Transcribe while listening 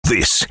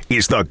This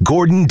is the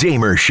Gordon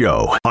Damer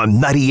Show on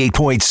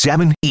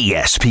 98.7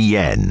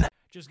 ESPN.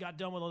 Just got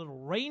done with a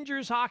little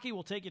Rangers hockey.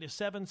 We'll take you to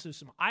 7, so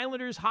some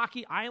Islanders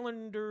hockey.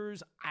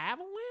 Islanders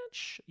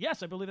Avalanche?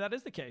 Yes, I believe that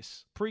is the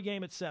case.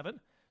 Pre-game at 7.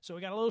 So we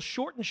got a little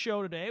shortened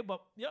show today,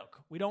 but look,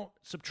 we don't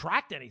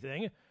subtract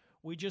anything.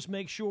 We just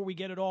make sure we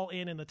get it all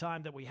in the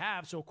time that we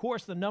have. So, of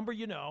course, the number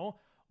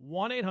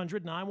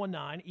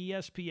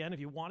 1-800-919-ESPN. If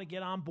you want to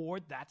get on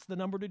board, that's the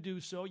number to do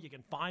so. You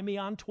can find me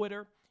on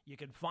Twitter. You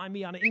can find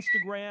me on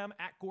Instagram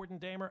at Gordon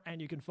Damer,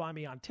 and you can find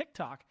me on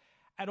TikTok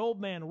at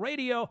Old Man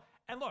Radio.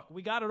 And look,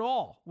 we got it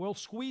all. We'll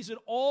squeeze it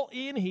all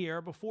in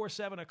here before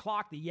 7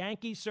 o'clock. The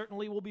Yankees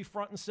certainly will be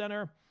front and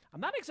center. I'm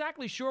not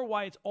exactly sure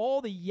why it's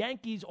all the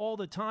Yankees all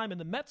the time,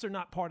 and the Mets are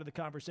not part of the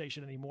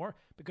conversation anymore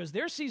because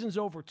their season's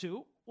over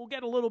too. We'll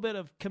get a little bit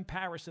of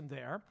comparison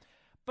there.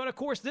 But, of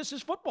course, this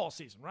is football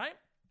season, right?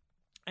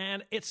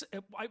 And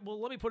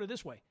let me put it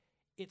this way.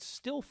 It's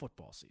still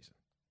football season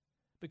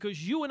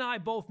because you and I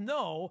both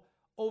know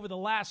over the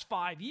last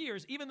 5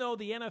 years, even though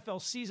the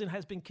NFL season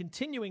has been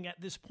continuing at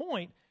this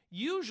point,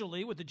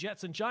 usually with the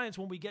Jets and Giants,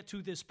 when we get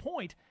to this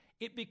point,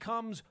 it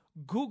becomes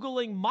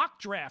Googling mock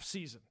draft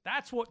season.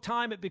 That's what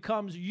time it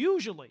becomes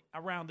usually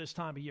around this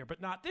time of year,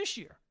 but not this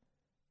year.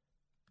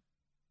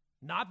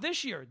 Not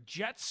this year.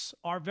 Jets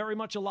are very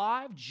much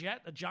alive.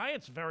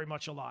 Giants very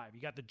much alive.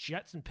 You got the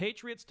Jets and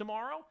Patriots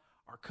tomorrow.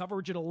 Our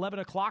coverage at 11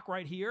 o'clock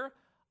right here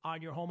on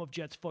your home of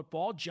Jets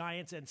football.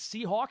 Giants and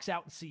Seahawks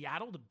out in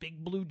Seattle. The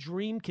Big Blue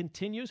Dream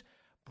continues.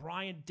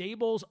 Brian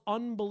Daboll's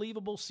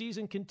unbelievable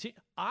season continues.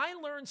 I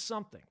learned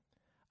something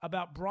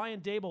about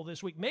Brian Daboll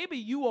this week. Maybe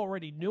you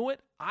already knew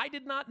it. I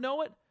did not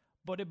know it,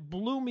 but it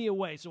blew me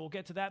away. So we'll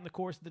get to that in the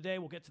course of the day.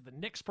 We'll get to the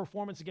Knicks'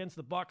 performance against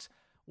the Bucks,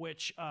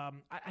 which I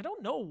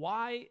don't know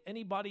why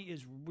anybody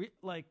is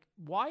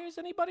why is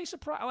anybody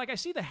surprised? Like, I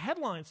see the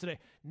headlines today.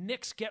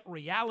 Knicks get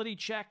reality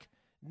check.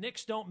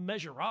 Knicks don't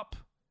measure up.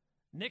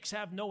 Knicks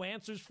have no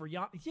answers for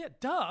Yeah,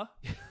 duh.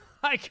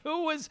 Like,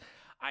 who was...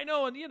 I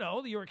know, and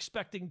you're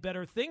expecting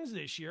better things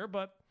this year,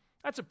 but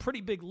that's a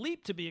pretty big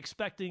leap to be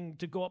expecting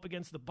to go up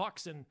against the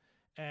Bucks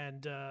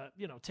and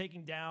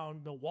taking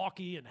down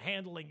Milwaukee and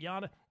handling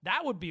Giannis.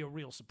 That would be a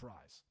real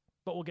surprise.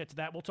 But we'll get to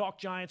that. We'll talk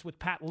Giants with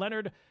Pat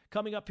Leonard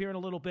coming up here in a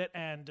little bit.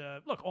 And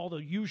look, all the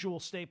usual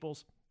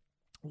staples.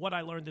 What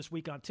I learned this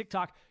week on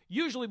TikTok.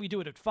 Usually we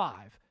do it at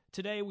 5.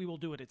 Today we will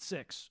do it at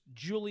 6.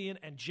 Julian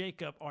and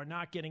Jacob are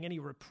not getting any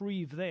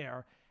reprieve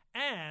there.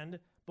 And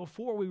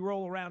before we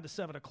roll around to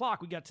 7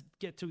 o'clock, we got to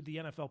get to the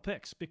NFL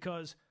picks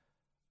because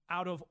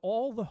out of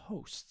all the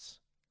hosts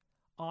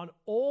on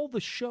all the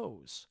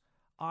shows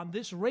on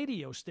this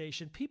radio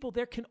station, people,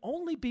 there can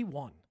only be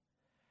one.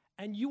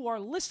 And you are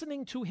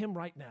listening to him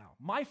right now.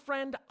 My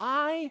friend,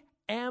 I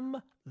am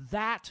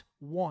that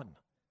one.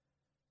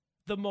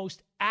 The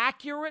most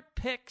accurate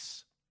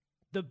picks,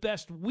 the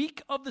best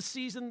week of the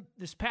season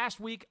this past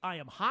week. I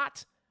am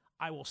hot.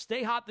 I will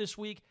stay hot this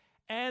week.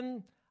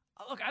 And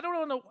look, I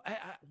don't know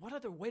what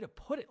other way to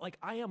put it. Like,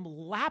 I am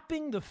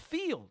lapping the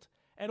field.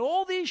 And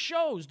all these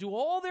shows do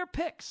all their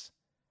picks.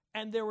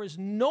 And there is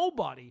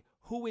nobody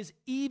who is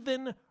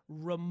even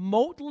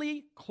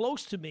remotely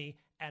close to me.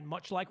 And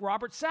much like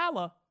Robert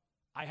Saleh,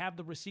 I have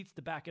the receipts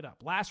to back it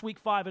up. Last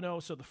week,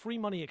 5-0, so the Free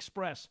Money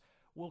Express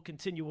will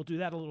continue. We'll do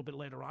that a little bit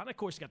later on. Of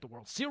course, you got the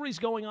World Series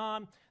going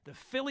on. The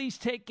Phillies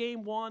take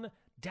Game 1,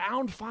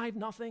 down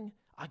 5-0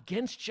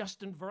 against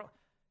Justin Verlander.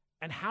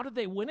 And how did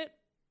they win it?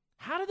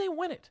 How did they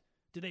win it?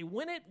 Did they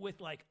win it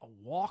with like a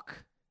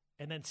walk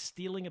and then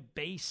stealing a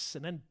base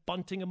and then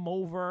bunting him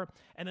over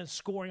and then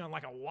scoring on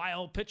like a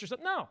wild pitch or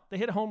something? No, they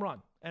hit a home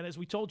run. And as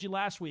we told you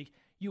last week,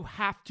 you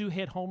have to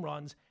hit home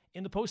runs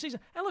in the postseason.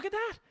 And look at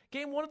that.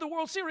 Game 1 of the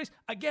World Series.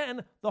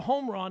 Again, the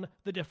home run,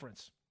 the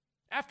difference.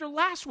 After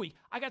last week,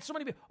 I got so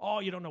many people,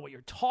 oh, you don't know what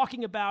you're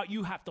talking about.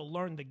 You have to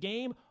learn the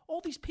game. All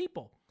these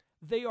people,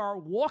 they are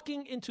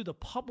walking into the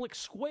public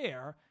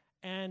square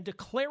and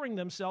declaring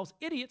themselves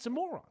idiots and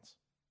morons.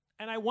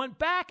 And I went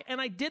back and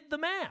I did the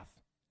math.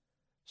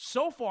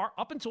 So far,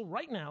 up until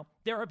right now,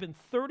 there have been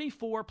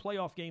 34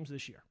 playoff games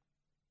this year.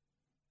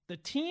 The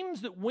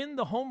teams that win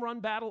the home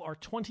run battle are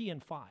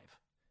 20-5.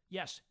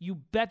 Yes, you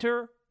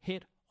better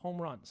hit home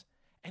runs.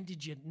 And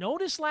did you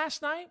notice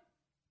last night?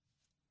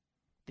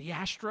 The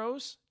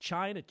Astros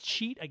trying to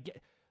cheat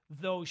again.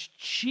 Those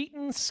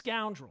cheating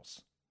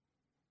scoundrels.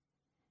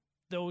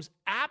 Those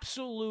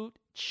absolute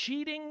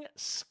cheating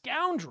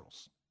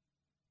scoundrels.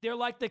 They're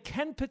like the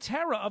Ken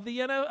Patera of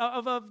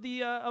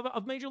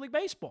Major League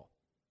Baseball.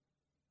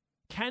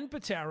 Ken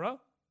Patera,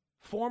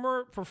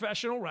 former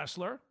professional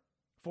wrestler,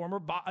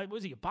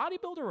 was he a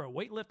bodybuilder or a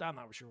weightlifter? I'm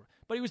not sure.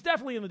 But he was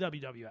definitely in the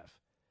WWF.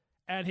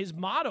 And his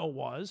motto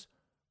was,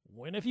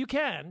 win if you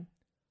can,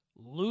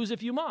 lose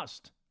if you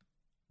must,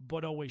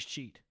 but always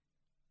cheat.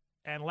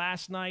 And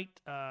last night,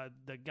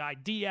 the guy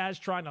Diaz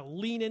trying to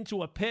lean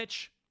into a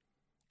pitch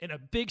in a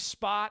big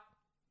spot.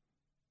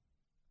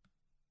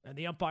 And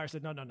the umpire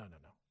said, no.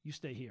 You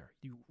stay here.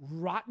 You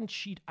rotten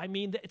cheat. I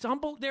mean, it's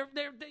unbelievable.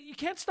 You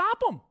can't stop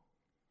them.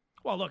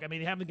 Well, look, I mean,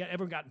 they haven't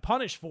ever gotten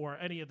punished for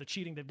any of the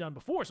cheating they've done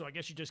before, so I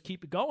guess you just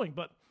keep it going.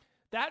 But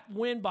that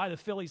win by the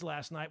Phillies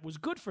last night was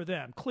good for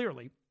them,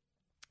 clearly,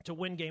 to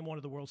win Game 1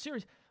 of the World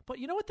Series. But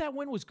you know what that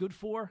win was good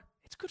for?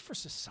 It's good for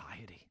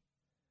society.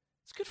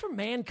 It's good for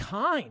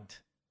mankind.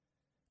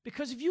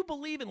 Because if you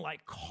believe in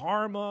like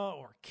karma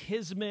or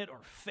kismet or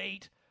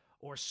fate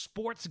or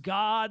sports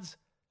gods,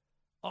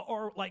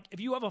 or like if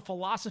you have a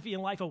philosophy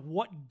in life of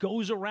what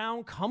goes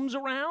around comes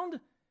around,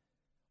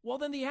 well,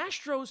 then the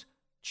Astros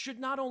should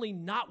not only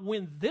not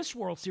win this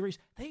World Series,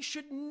 they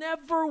should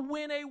never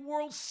win a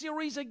World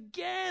Series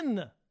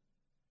again.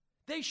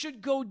 They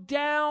should go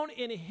down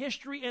in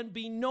history and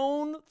be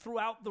known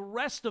throughout the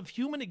rest of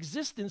human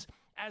existence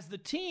as the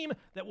team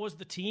that was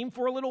the team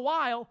for a little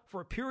while, for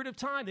a period of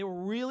time. They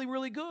were really,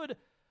 really good,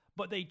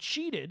 but they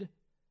cheated,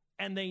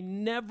 and they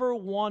never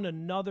won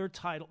another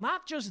title.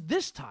 Not just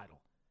this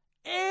title,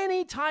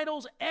 any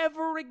titles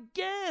ever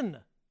again,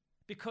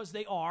 because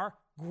they are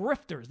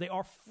grifters. They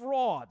are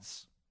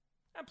frauds.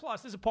 And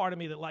plus, there's a part of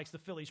me that likes the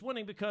Phillies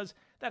winning because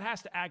that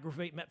has to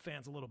aggravate Met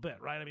fans a little bit,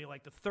 right? I mean,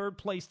 like the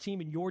third-place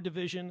team in your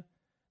division,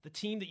 the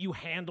team that you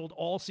handled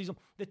all season,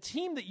 the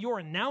team that your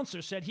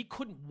announcer said he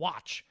couldn't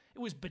watch. It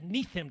was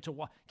beneath him to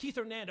watch. Keith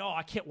Hernandez,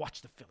 I can't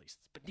watch the Phillies.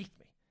 It's beneath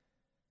me.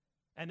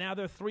 And now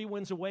they're 3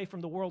 wins away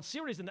from the World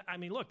Series. And I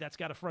mean, look, that's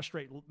got to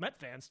frustrate Met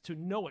fans to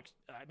no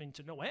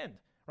end,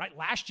 right?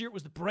 Last year it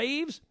was the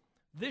Braves.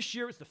 This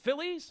year it's the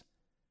Phillies.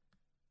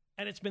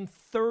 And it's been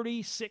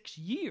 36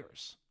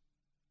 years.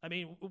 I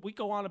mean, we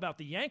go on about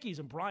the Yankees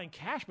and Brian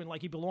Cashman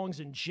like he belongs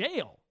in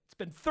jail. It's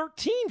been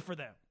 13 for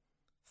them,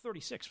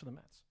 36 for the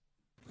Mets.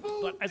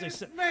 But as I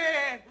said,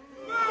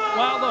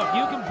 well, look,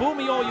 you can boo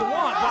me all you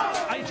want,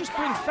 but I just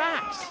bring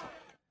facts.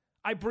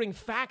 I bring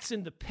facts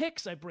into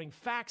picks. I bring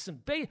facts and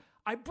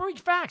I bring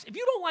facts. If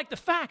you don't like the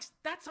facts,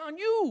 that's on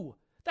you.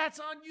 That's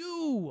on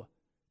you.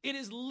 It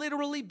has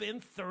literally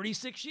been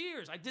 36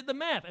 years. I did the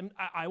math, and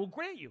I will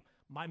grant you,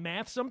 my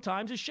math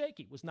sometimes is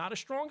shaky. It was not a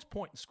strong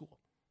point in school.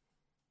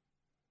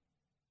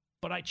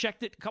 But I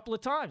checked it a couple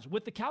of times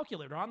with the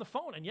calculator on the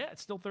phone, and yeah,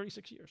 it's still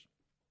 36 years.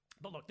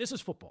 But look, this is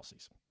football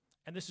season,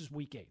 and this is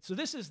week 8. So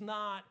this is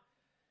not,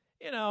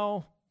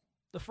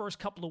 the first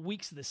couple of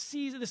weeks of the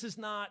season. This is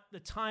not the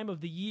time of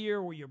the year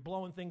where you're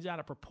blowing things out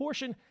of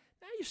proportion.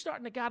 Now you're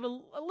starting to get a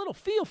little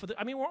feel for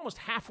we're almost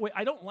halfway.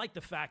 I don't like the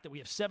fact that we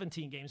have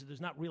 17 games and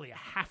there's not really a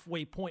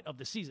halfway point of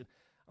the season.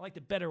 I like the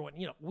better one.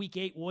 Week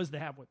 8 was the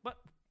halfway. But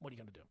what are you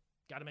going to do?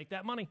 Got to make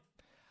that money.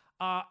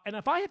 And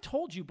if I had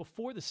told you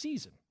before the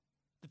season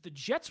that the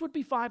Jets would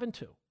be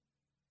 5-2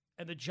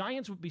 and the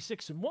Giants would be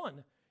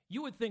 6-1,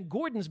 you would think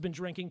Gordon's been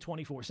drinking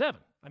 24/7.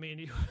 I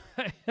mean,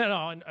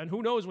 and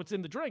who knows what's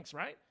in the drinks,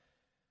 right?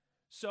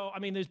 So, I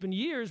mean, there's been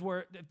years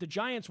where if the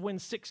Giants win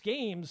 6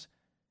 games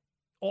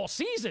all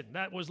season,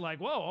 that was like,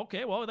 whoa,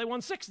 okay, well, they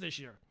won 6 this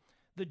year.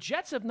 The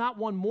Jets have not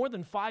won more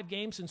than 5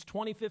 games since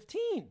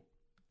 2015.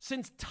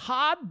 Since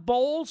Todd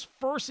Bowles'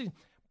 first season.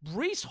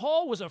 Breece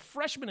Hall was a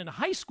freshman in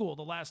high school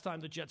the last time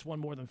the Jets won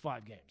more than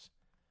 5 games.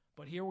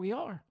 But here we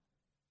are.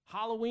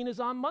 Halloween is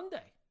on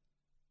Monday.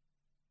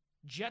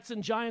 Jets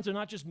and Giants are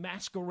not just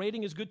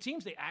masquerading as good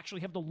teams. They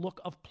actually have the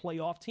look of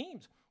playoff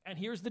teams. And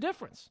here's the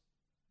difference,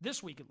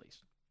 this week at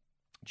least.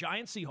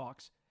 Giants,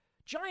 Seahawks.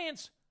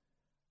 Giants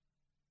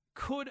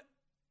could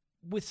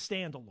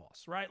withstand a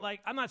loss, right?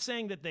 Like, I'm not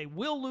saying that they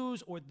will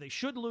lose or they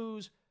should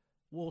lose.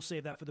 We'll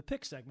save that for the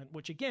pick segment,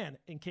 which, again,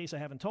 in case I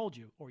haven't told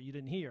you or you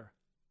didn't hear,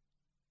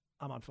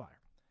 I'm on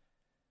fire.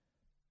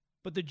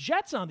 But the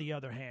Jets, on the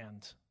other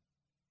hand,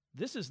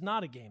 this is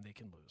not a game they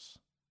can lose.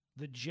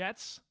 The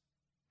Jets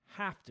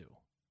have to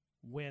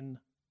win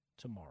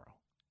tomorrow.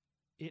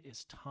 It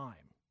is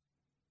time.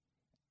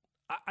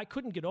 I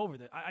couldn't get over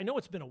that. I know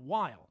it's been a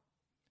while.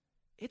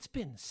 It's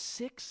been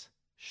 6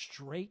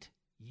 straight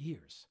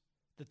years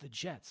that the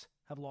Jets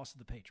have lost to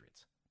the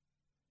Patriots.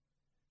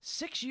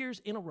 6 years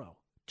in a row.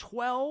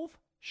 12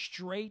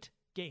 straight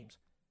games.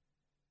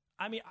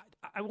 I mean,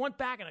 I went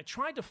back and I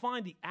tried to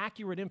find the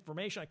accurate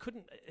information. I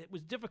couldn't. It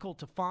was difficult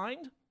to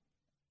find.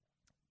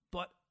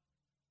 But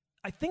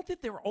I think that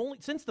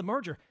since the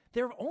merger,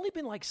 there have only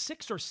been like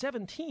 6 or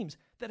 7 teams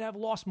that have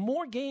lost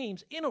more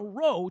games in a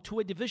row to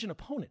a division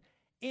opponent.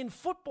 In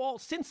football,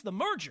 since the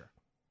merger,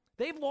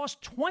 they've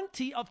lost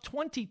 20 of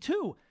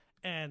 22.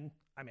 And,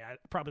 I mean, I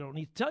probably don't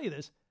need to tell you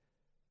this.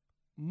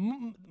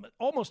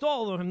 Almost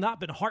all of them have not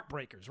been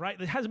heartbreakers, right?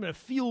 There hasn't been a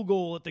field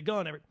goal at the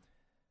gun.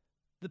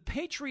 The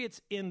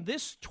Patriots in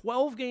this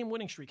 12-game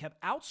winning streak have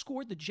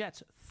outscored the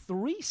Jets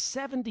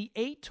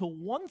 378 to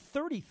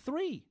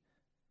 133.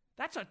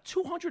 That's a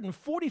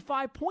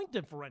 245-point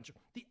differential.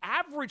 The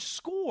average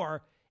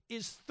score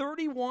is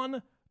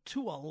 31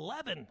 to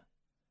 11.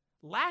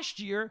 Last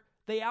year,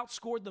 they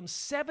outscored them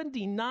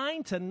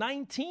 79 to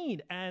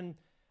 19. And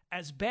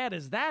as bad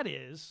as that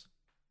is,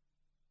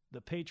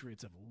 the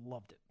Patriots have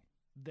loved it.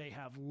 They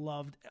have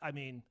loved,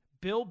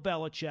 Bill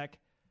Belichick.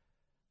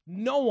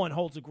 No one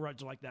holds a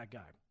grudge like that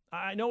guy.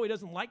 I know he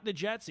doesn't like the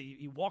Jets.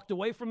 He walked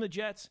away from the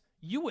Jets.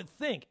 You would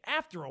think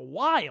after a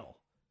while,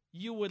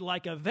 you would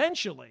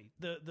eventually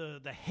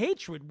the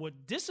hatred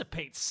would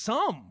dissipate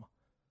some.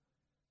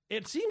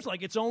 It seems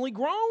like it's only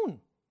grown.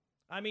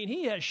 I mean,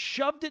 he has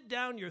shoved it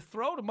down your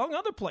throat, among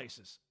other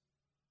places.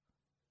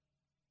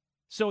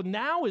 So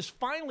now is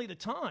finally the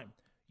time.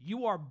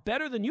 You are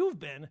better than you've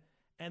been,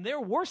 and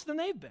they're worse than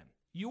they've been.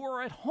 You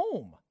are at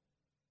home.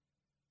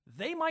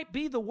 They might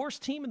be the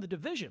worst team in the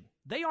division.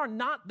 They are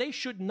not. They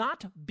should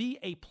not be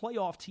a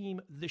playoff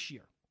team this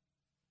year.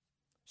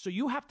 So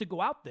you have to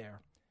go out there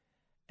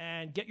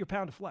and get your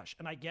pound of flesh.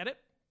 And I get it.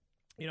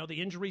 You know,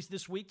 the injuries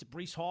this week to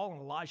Breece Hall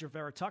and Elijah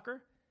Vera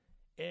Tucker,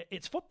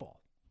 it's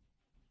football.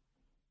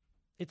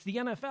 It's the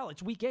NFL.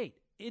 It's week 8.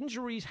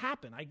 Injuries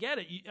happen. I get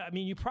it. I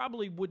mean, you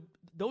probably would,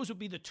 those would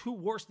be the 2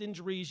 worst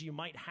injuries you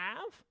might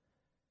have.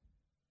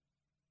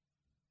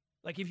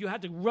 Like if you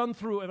had to run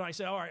through and I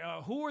say, all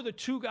right, who are the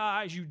 2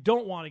 guys you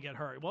don't want to get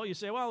hurt? Well, you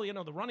say, well, you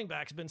know, the running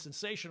back's been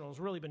sensational. Has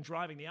really been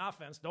driving the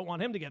offense. Don't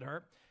want him to get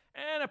hurt.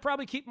 And I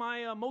probably keep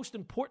my most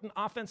important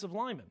offensive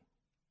lineman.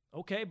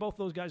 Okay, both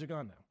those guys are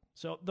gone now.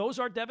 So those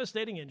are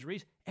devastating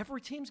injuries.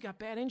 Every team's got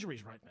bad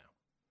injuries right now.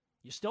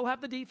 You still have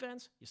the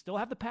defense. You still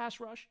have the pass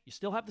rush. You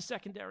still have the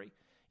secondary.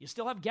 You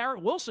still have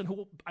Garrett Wilson,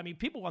 who, I mean,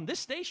 people on this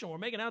station were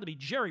making out to be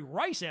Jerry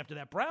Rice after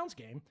that Browns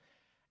game.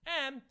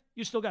 And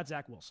you still got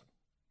Zach Wilson.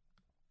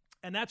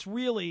 And that's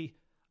really,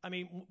 I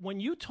mean, when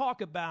you talk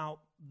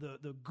about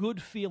the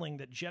good feeling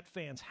that Jet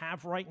fans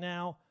have right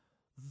now,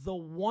 the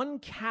one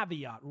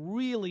caveat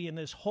really in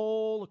this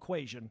whole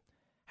equation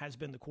has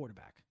been the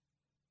quarterback.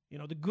 You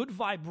know, the good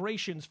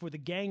vibrations for the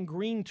Gang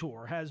Green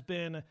Tour has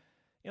been,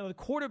 you know, the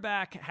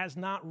quarterback has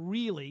not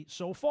really,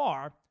 so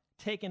far,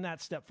 taken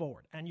that step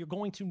forward. And you're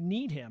going to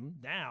need him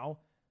now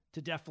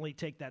to definitely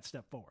take that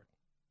step forward.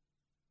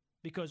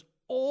 Because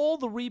all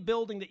the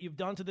rebuilding that you've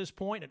done to this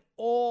point and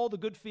all the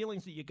good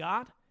feelings that you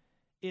got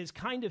is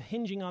kind of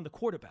hinging on the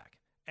quarterback.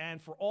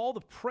 And for all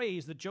the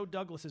praise that Joe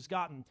Douglas has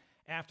gotten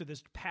after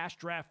this past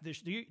draft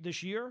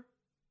this year,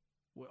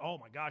 oh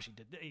my gosh,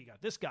 he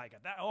got this guy,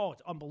 got that. Oh,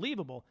 it's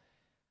unbelievable.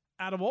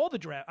 Out of all the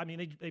draft, I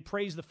mean, they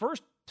praised the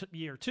first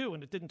year too,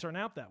 and it didn't turn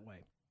out that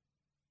way.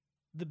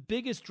 The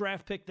biggest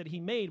draft pick that he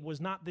made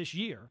was not this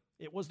year.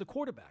 It was the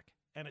quarterback.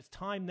 And it's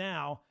time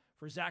now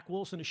for Zach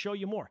Wilson to show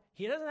you more.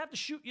 He doesn't have to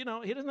shoot, you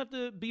know, he doesn't have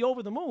to be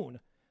over the moon,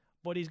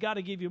 but he's got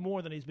to give you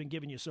more than he's been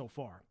giving you so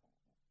far.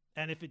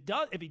 And if he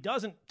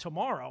doesn't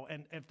tomorrow,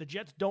 and if the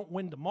Jets don't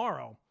win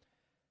tomorrow,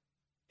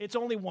 it's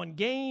only one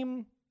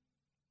game.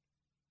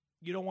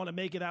 You don't want to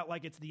make it out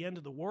like it's the end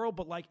of the world,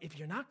 but like if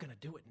you're not going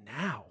to do it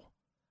now,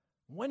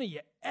 when are you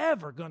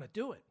ever going to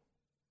do it?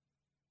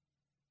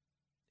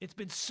 It's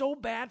been so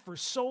bad for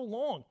so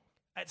long.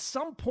 At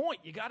some point,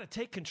 you got to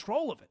take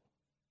control of it.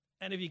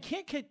 And if you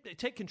can't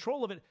take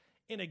control of it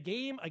in a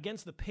game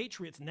against the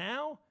Patriots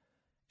now,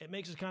 it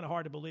makes it kind of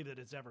hard to believe that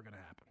it's ever going to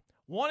happen.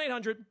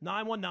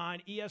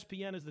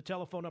 1-800-919-ESPN is the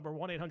telephone number,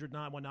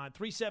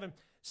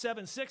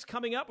 1-800-919-3776.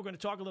 Coming up, we're going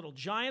to talk a little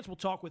Giants. We'll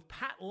talk with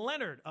Pat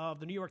Leonard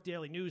of the New York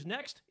Daily News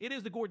next. It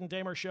is the Gordon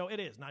Damer Show. It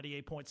is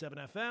 98.7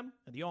 FM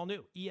and the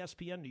all-new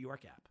ESPN New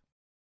York app.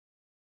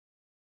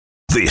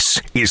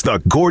 This is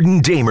the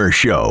Gordon Damer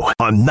Show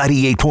on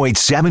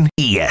 98.7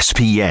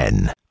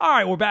 ESPN. All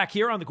right, we're back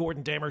here on the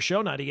Gordon Damer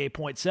Show,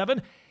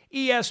 98.7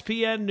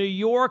 ESPN New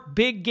York.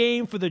 Big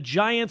game for the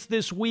Giants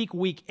this week,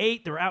 week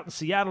 8. They're out in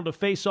Seattle to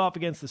face off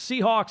against the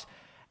Seahawks.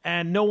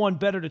 And no one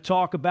better to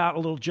talk about a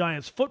little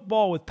Giants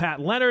football with Pat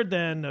Leonard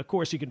than, of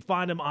course, you can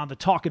find him on the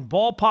Talkin'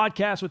 Ball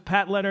podcast with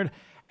Pat Leonard.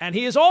 And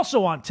he is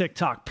also on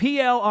TikTok,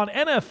 PL on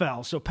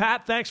NFL. So,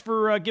 Pat, thanks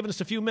for giving us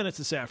a few minutes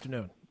this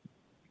afternoon.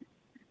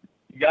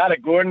 You got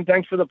it, Gordon.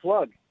 Thanks for the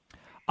plug.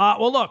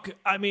 Well, look,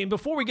 I mean,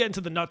 before we get into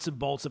the nuts and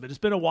bolts of it, it's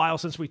been a while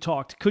since we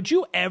talked. Could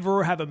you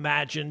ever have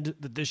imagined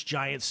that this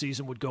Giants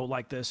season would go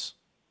like this?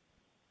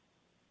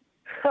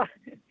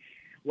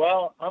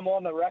 Well, I'm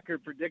on the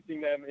record predicting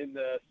them in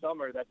the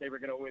summer that they were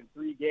going to win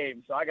 3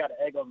 games, so I got an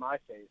egg on my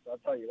face, I'll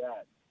tell you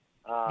that.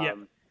 Yeah.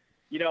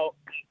 You know,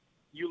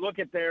 you look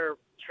at their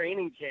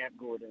training camp,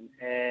 Gordon,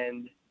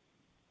 and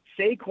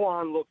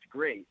Saquon looked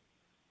great.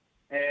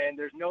 And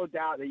there's no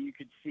doubt that you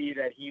could see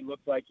that he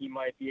looked like he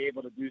might be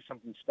able to do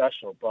something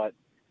special. But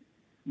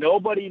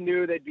nobody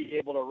knew they'd be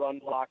able to run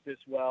block this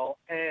well.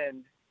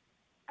 And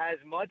as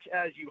much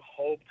as you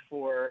hoped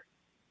for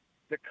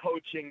the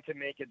coaching to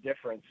make a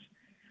difference,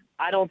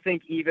 I don't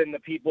think even the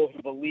people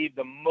who believed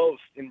the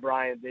most in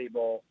Brian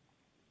Daboll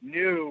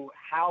knew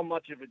how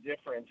much of a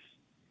difference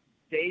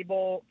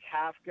Daboll,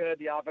 Kafka,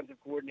 the offensive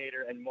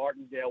coordinator, and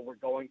Martindale were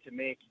going to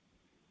make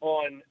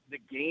on the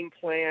game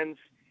plans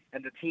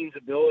and the team's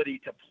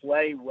ability to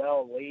play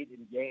well late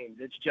in games.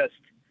 It's just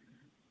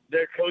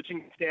their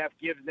coaching staff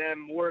gives them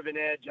more of an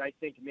edge, I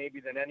think, maybe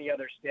than any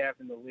other staff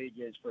in the league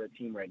is for a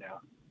team right now.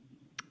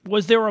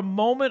 Was there a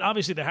moment,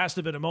 obviously there has to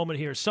have been a moment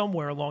here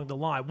somewhere along the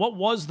line. What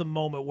was the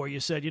moment where you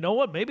said, you know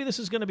what, maybe this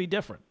is going to be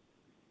different?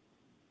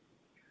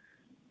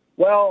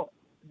 Well,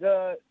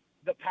 the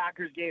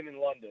Packers game in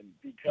London,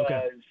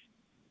 because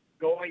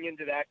going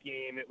into that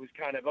game, it was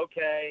kind of,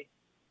 okay,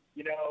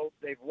 you know,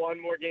 they've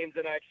won more games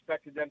than I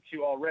expected them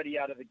to already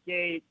out of the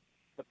gate.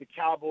 but the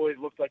Cowboys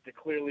looked like the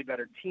clearly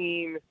better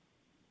team.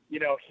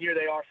 Here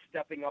they are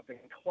stepping up in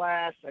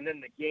class, and then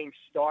the game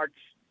starts,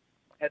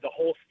 and the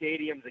whole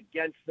stadium's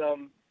against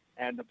them,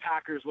 and the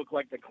Packers look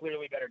like the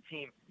clearly better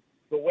team.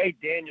 The way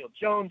Daniel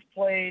Jones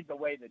played, the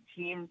way the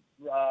team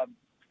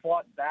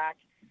fought back,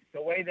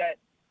 the way that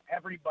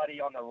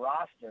everybody on the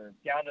roster,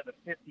 down to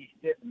the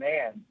 55th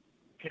man,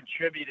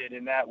 contributed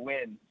in that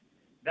win,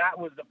 that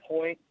was the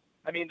point.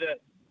 I mean,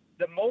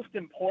 the most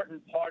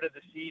important part of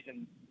the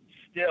season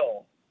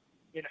still,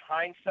 in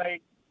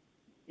hindsight,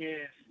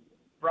 is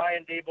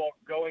Brian Daboll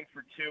going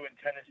for 2 in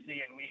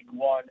Tennessee in week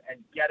 1 and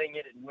getting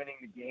it and winning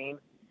the game,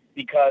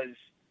 because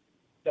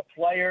the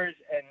players,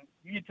 and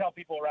you tell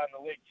people around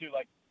the league too,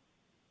 like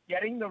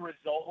getting the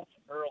results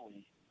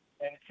early,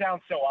 and it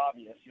sounds so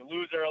obvious. You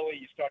lose early,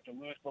 you start to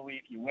lose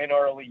belief. You win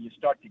early, you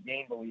start to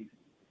gain belief.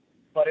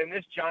 But in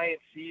this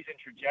Giants season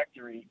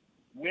trajectory,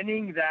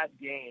 winning that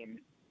game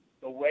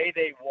the way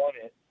they won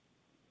it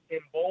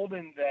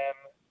emboldened them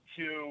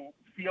to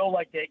feel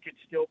like they could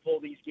still pull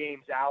these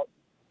games out,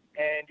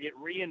 and it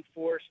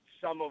reinforced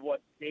some of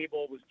what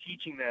Daboll was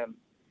teaching them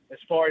as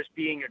far as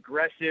being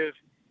aggressive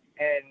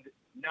and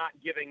not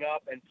giving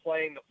up and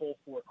playing the full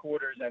 4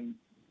 quarters. And,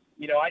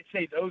 I'd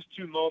say those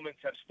 2 moments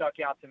have stuck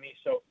out to me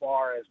so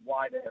far as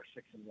why they are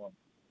 6-1.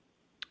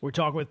 We're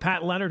talking with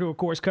Pat Leonard, who, of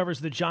course,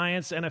 covers the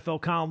Giants,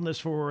 NFL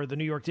columnist for the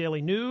New York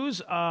Daily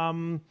News.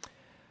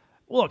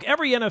 Look,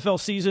 every NFL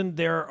season,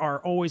 there are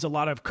always a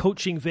lot of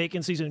coaching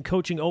vacancies and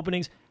coaching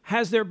openings.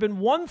 Has there been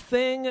one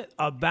thing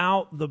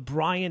about the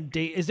Brian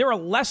Daboll? Is there a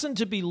lesson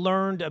to be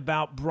learned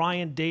about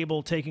Brian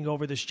Daboll taking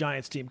over this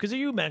Giants team? Because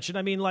you mentioned,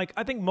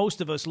 I think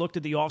most of us looked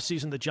at the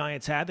offseason the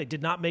Giants had. They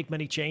did not make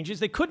many changes.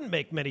 They couldn't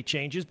make many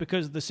changes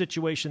because of the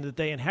situation that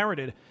they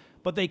inherited.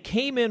 But they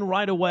came in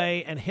right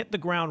away and hit the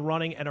ground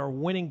running and are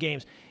winning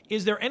games.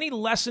 Is there any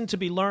lesson to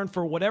be learned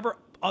for whatever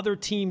other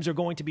teams are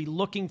going to be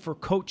looking for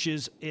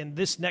coaches in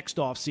this next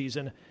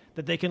offseason,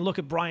 that they can look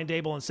at Brian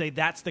Daboll and say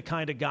that's the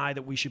kind of guy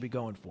that we should be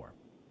going for?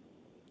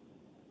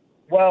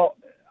 Well,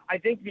 I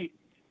think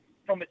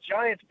from a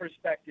Giants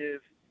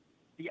perspective,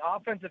 the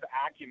offensive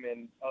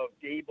acumen of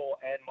Daboll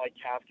and Mike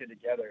Kafka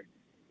together,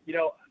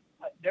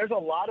 there's a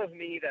lot of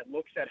me that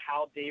looks at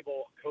how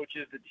Daboll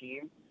coaches the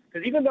team,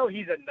 because even though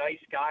he's a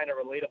nice guy and a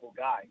relatable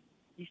guy,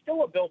 he's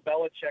still a Bill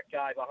Belichick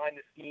guy behind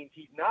the scenes.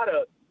 He's not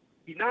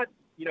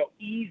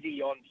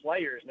easy on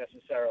players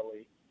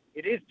necessarily.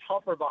 It is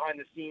tougher behind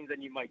the scenes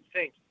than you might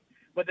think.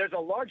 But there's a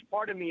large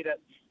part of me that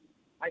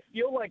I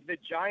feel like the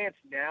Giants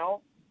now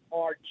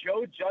are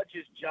Joe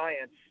Judge's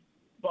Giants,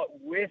 but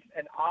with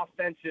an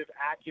offensive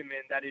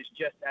acumen that is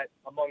just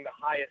among the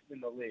highest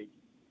in the league.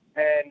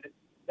 And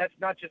that's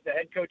not just the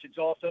head coach, it's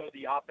also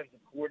the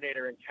offensive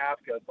coordinator in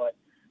Kafka. But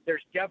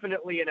there's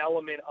definitely an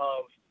element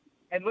of,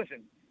 and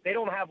listen, they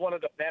don't have one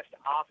of the best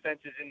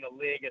offenses in the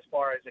league as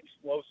far as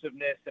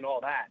explosiveness and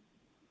all that,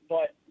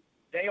 but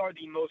they are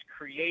the most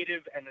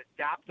creative and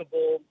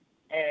adaptable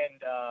and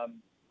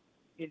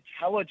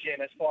intelligent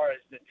as far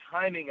as the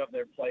timing of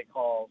their play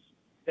calls.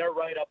 They're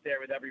right up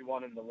there with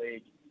everyone in the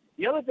league.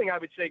 The other thing I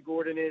would say,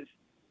 Gordon, is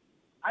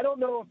I don't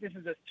know if this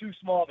is too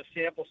small of a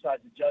sample size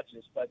to judge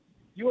this, but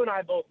you and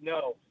I both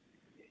know,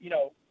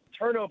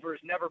 turnover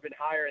has never been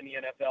higher in the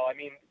NFL.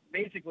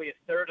 Basically a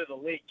third of the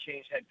league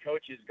changed head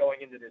coaches going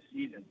into this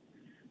season.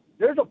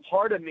 There's a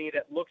part of me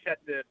that looks at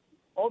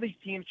all these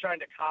teams trying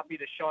to copy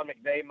the Sean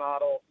McVay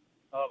model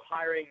of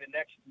hiring the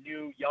next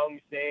new young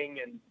thing,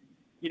 and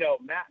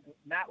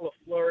Matt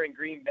LaFleur in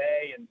Green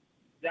Bay and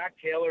Zach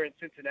Taylor in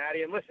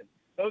Cincinnati. And listen,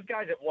 those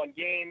guys have won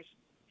games.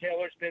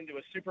 Taylor's been to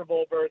a Super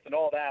Bowl berth and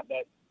all that,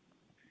 but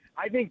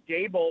I think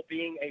Daboll,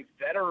 being a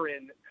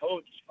veteran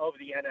coach of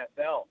the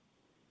NFL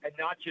and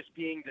not just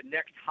being the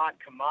next hot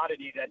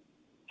commodity that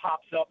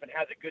pops up and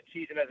has a good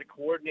season as a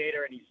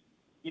coordinator, and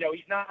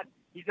he's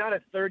not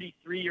a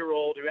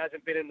 33-year-old who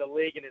hasn't been in the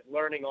league and is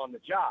learning on the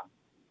job.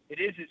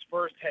 It is his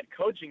first head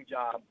coaching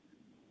job,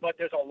 but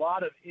there's a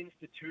lot of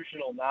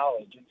institutional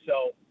knowledge. And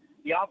so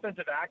the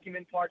offensive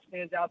acumen part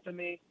stands out to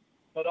me,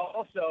 but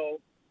also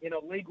in a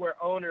league where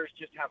owners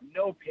just have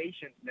no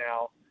patience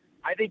now,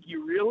 I think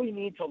you really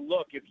need to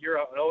look, if you're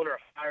an owner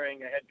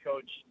hiring a head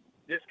coach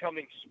this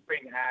coming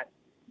spring,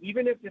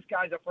 even if this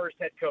guy's a first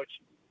head coach,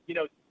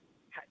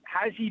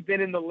 has he been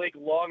in the league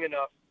long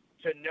enough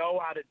to know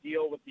how to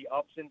deal with the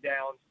ups and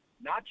downs,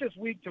 not just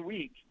week to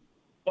week,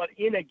 but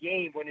in a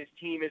game when his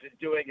team isn't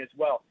doing as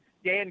well?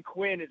 Dan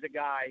Quinn is a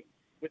guy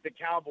with the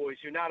Cowboys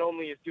who not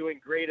only is doing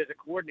great as a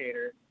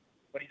coordinator,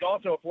 but he's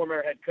also a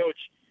former head coach,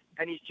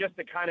 and he's just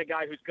the kind of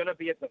guy who's going to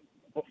be at the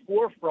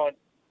forefront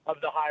of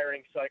the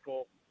hiring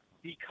cycle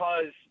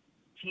because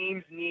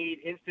teams need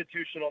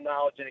institutional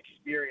knowledge and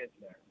experience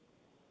there.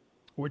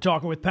 We're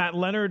talking with Pat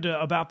Leonard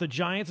about the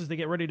Giants as they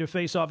get ready to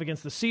face off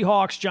against the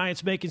Seahawks.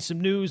 Giants making some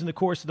news in the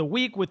course of the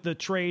week with the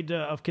trade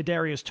of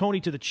Kadarius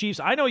Toney to the Chiefs.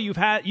 I know you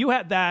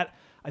had that,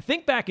 I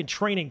think, back in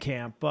training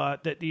camp,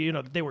 that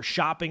they were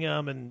shopping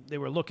him and they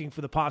were looking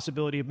for the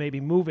possibility of maybe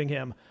moving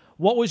him.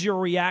 What was your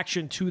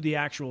reaction to the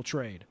actual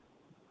trade?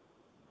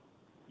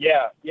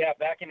 Yeah.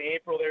 Back in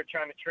April, they were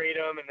trying to trade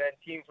him, and then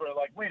teams were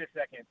like, "Wait a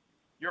second,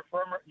 your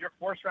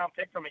first-round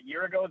pick from a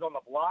year ago is on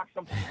the block.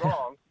 Something's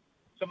wrong."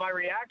 So my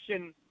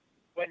reaction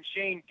when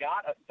Shane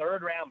got a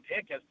third-round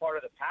pick as part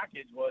of the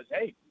package was,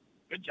 "Hey,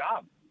 good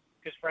job,"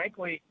 because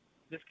frankly,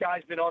 this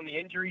guy's been on the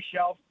injury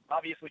shelf.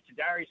 Obviously,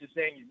 Kadarius is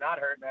saying he's not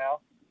hurt now,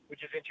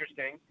 which is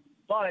interesting.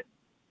 But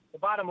the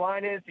bottom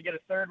line is to get a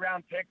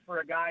third-round pick for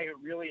a guy who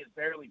really has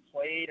barely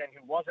played and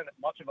who wasn't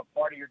much of a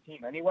part of your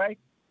team anyway.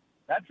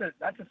 That's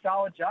a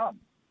solid job.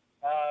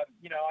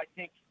 I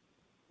think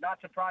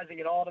not surprising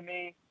at all to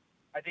me.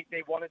 I think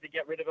they wanted to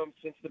get rid of him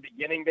since the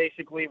beginning,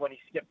 basically, when he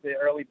skipped the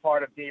early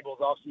part of Dable's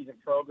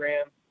offseason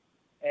program.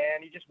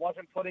 And he just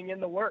wasn't putting in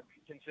the work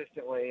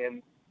consistently.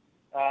 And,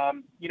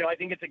 I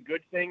think it's a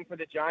good thing for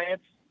the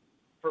Giants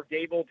for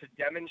Dable to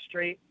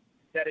demonstrate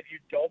that if you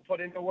don't put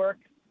in the work,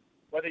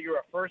 whether you're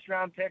a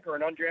first-round pick or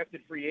an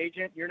undrafted free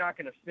agent, you're not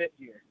going to fit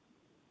here.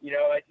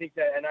 I think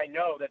that, and I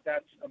know that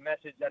that's a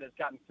message that has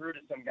gotten through to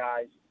some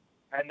guys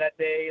and that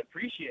they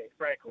appreciate,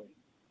 frankly.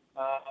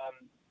 I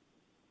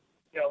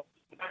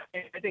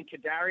think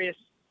Kadarius,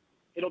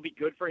 it'll be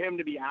good for him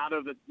to be out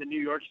of the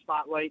New York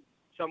spotlight,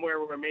 somewhere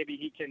where maybe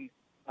he can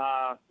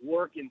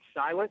work in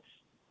silence.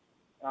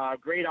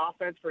 Great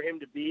offense for him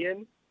to be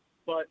in.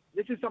 But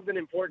this is something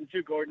important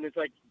too, Gordon. It's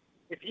like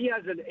if he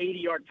has an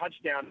 80-yard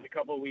touchdown in a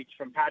couple of weeks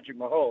from Patrick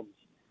Mahomes,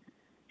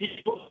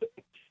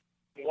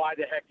 why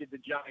the heck did the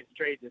Giants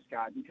trade this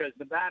guy? Because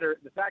the fact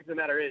of the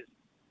matter is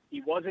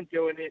he wasn't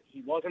doing it,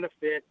 he wasn't a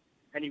fit,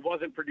 and he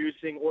wasn't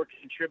producing or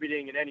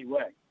contributing in any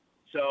way.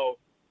 So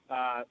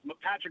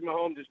Patrick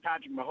Mahomes is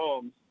Patrick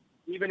Mahomes.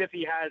 Even if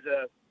he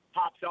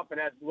pops up and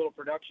has a little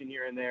production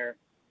here and there,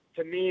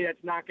 to me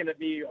that's not going to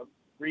be a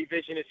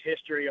revisionist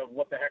history of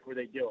what the heck were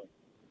they doing.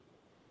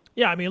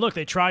 Yeah, I mean, look,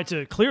 they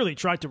clearly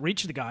tried to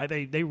reach the guy.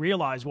 They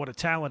realize what a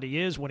talent he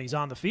is when he's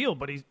on the field,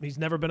 but he's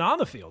never been on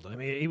the field. I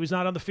mean, he was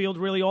not on the field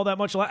really all that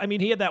much. I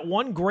mean, he had that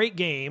one great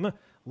game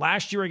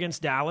last year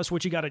against Dallas,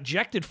 which he got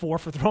ejected for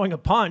throwing a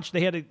punch.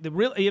 He had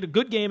a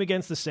good game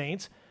against the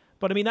Saints,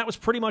 but I mean, that was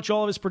pretty much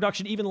all of his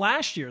production even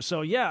last year.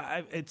 So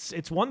yeah,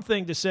 it's one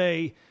thing to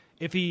say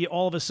if he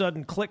all of a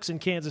sudden clicks in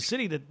Kansas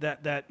City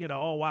that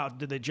oh wow,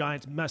 did the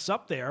Giants mess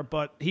up there?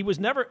 But he was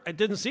never. It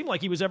didn't seem like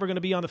he was ever going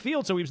to be on the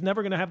field, so he was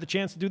never going to have the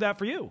chance to do that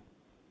for you.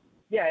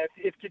 Yeah,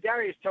 if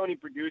Kadarius Toney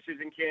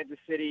produces in Kansas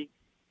City,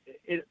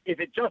 if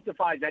it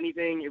justifies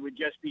anything, it would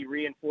just be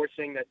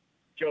reinforcing that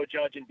Joe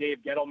Judge and Dave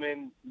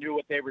Gettleman knew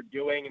what they were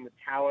doing and the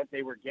talent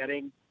they were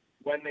getting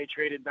when they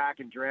traded back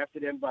and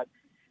drafted him. But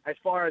as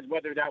far as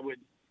whether that would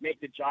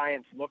make the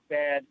Giants look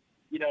bad,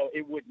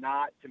 it would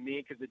not to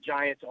me, because the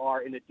Giants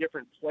are in a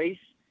different place.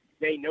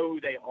 They know who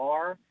they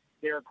are.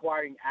 They're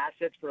acquiring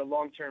assets for a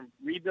long-term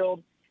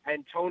rebuild,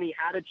 and Toney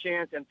had a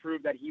chance and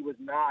proved that he was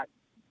not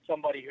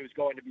somebody who's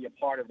going to be a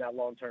part of that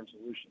long-term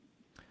solution.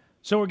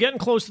 So we're getting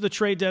close to the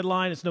trade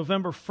deadline. It's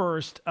November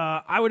 1st.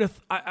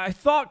 I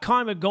thought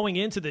kind of going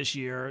into this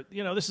year,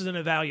 this is an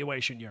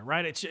evaluation year,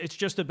 right? It's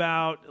just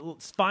about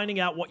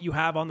finding out what you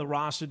have on the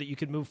roster that you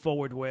can move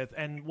forward with,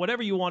 and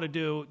whatever you want to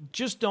do,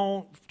 just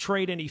don't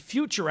trade any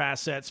future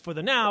assets for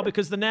the now,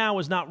 because the now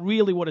is not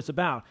really what it's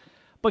about.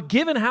 But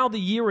given how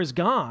the year has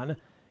gone,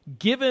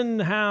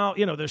 given how,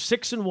 they're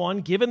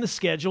 6-1, given the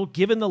schedule,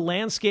 given the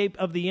landscape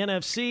of the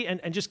NFC,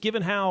 and just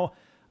given how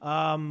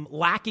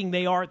lacking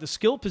they are at the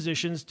skill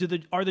positions,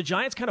 are the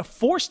Giants kind of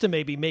forced to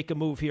maybe make a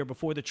move here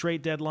before the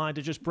trade deadline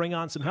to just bring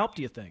on some help,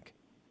 do you think?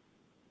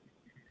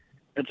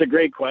 That's a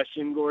great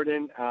question,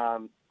 Gordon.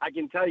 I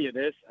can tell you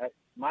this.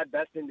 My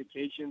best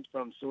indications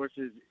from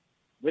sources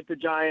with the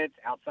Giants,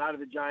 outside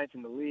of the Giants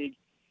in the league,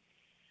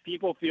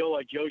 people feel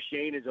like Joe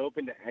Shane is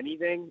open to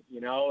anything.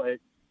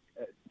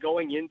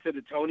 Going into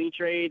the Toney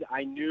trade,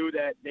 I knew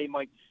that they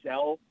might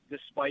sell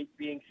despite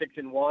being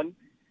 6-1.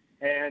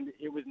 And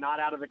it was not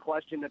out of the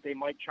question that they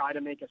might try to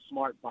make a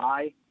smart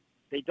buy.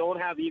 They don't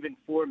have even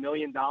 $4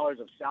 million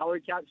of salary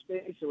cap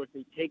space, so if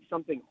they take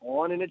something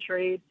on in a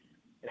trade,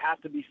 it has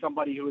to be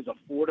somebody who is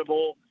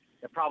affordable.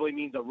 That probably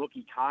means a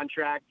rookie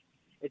contract.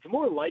 It's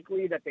more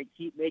likely that they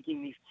keep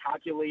making these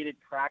calculated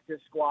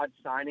practice squad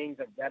signings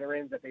of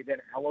veterans that they then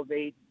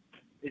elevate.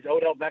 Is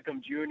Odell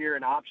Beckham Jr.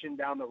 an option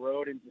down the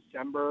road in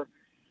December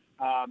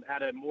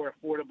at a more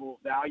affordable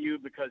value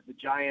because the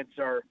Giants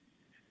are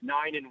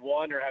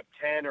 9-1 or have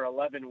 10 or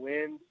 11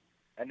 wins,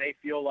 and they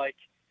feel like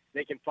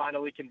they can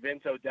finally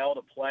convince Odell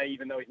to play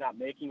even though he's not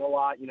making a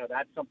lot?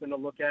 That's something to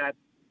look at.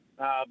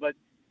 But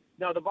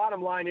no, the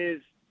bottom line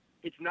is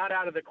it's not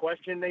out of the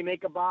question they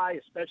make a buy,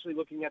 especially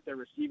looking at their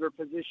receiver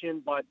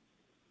position. But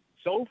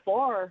so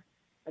far,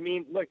 I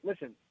mean,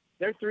 listen,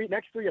 their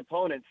next three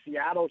opponents,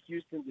 Seattle,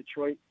 Houston,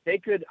 Detroit,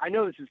 I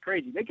know this is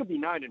crazy, they could be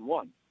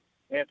 9-1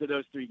 after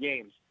those three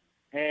games.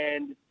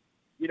 And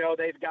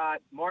they've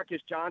got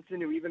Marcus Johnson,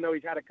 who even though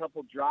he's had a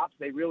couple drops,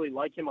 they really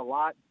like him a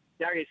lot.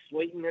 Darius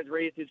Slayton has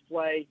raised his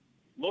play.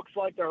 Looks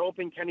like they're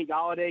hoping Kenny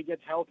Golladay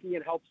gets healthy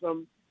and helps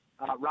them.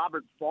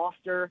 Robert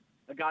Foster,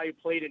 a guy who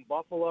played in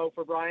Buffalo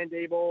for Brian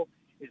Daboll,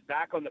 is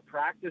back on the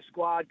practice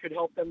squad, could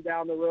help them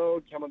down the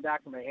road, coming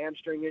back from a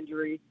hamstring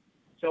injury.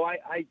 So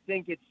I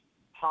think it's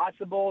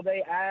possible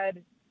they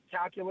add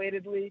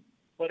calculatedly,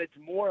 but it's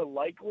more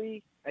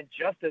likely and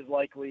just as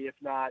likely, if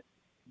not,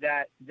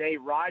 that they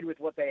ride with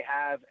what they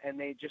have and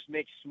they just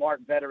make smart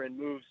veteran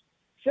moves,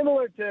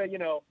 similar to,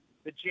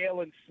 the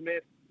Jalen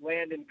Smith,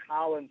 Landon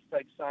Collins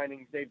type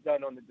signings they've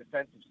done on the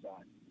defensive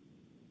side.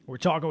 We're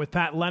talking with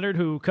Pat Leonard,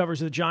 who covers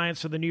the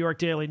Giants for the New York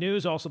Daily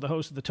News, also the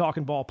host of the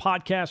Talking Ball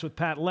podcast with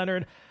Pat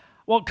Leonard.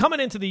 Well, coming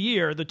into the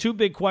year, the two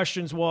big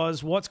questions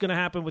was what's going to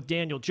happen with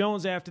Daniel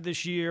Jones after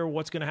this year,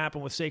 what's going to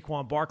happen with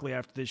Saquon Barkley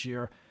after this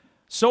year.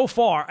 So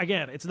far,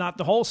 again, it's not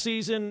the whole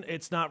season,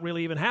 it's not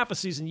really even half a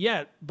season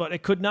yet, but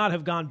it could not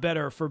have gone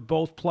better for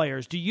both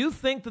players. Do you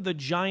think that the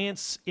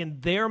Giants, in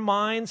their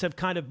minds, have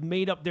kind of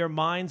made up their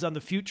minds on the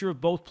future of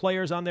both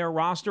players on their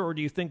roster, or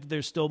do you think that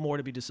there's still more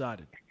to be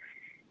decided?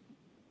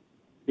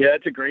 Yeah,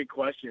 that's a great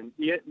question.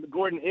 Yeah,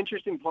 Gordon,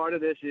 interesting part of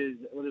this is,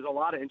 there's a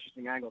lot of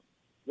interesting angles.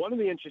 One of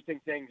the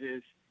interesting things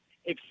is,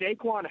 if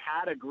Saquon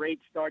had a great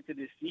start to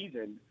this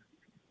season,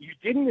 you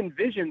didn't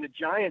envision the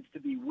Giants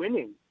to be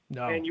winning.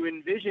 No. And you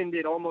envisioned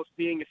it almost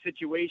being a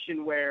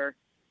situation where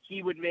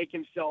he would make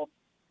himself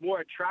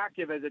more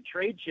attractive as a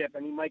trade chip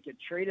and he might get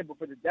traded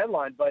before the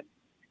deadline. But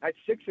at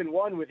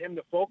 6-1, with him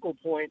the focal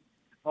point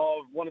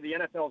of one of the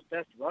NFL's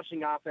best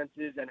rushing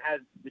offenses, and as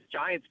the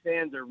Giants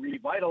fans are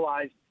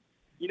revitalized,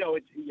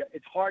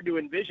 it's hard to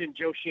envision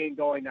Joe Schoen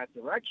going that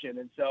direction.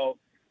 And so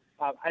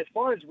as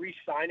far as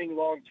re-signing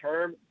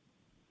long-term,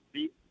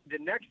 the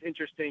next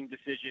interesting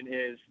decision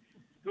is,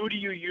 who do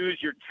you use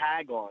your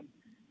tag on?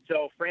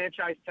 So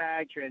franchise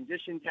tag,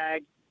 transition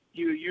tag.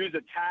 Do you use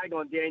a tag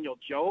on Daniel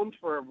Jones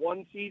for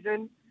one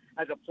season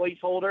as a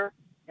placeholder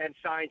and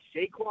sign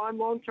Saquon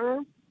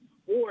long-term?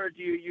 Or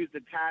do you use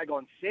the tag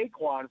on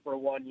Saquon for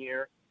 1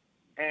 year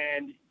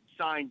and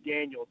sign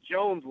Daniel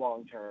Jones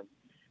long-term?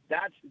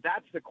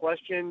 That's the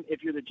question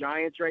if you're the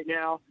Giants right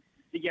now.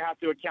 I think you have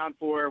to account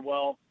for,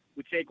 well,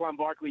 would Saquon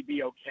Barkley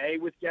be okay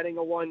with getting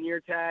a 1-year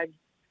tag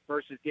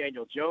versus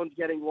Daniel Jones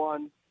getting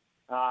one?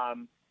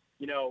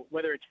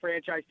 Whether it's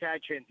franchise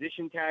tag,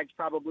 transition tag's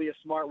probably a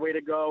smart way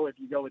to go if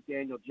you go with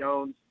Daniel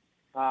Jones.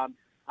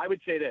 I would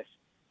say this.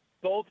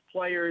 Both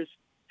players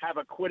have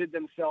acquitted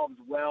themselves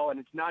well, and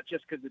it's not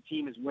just because the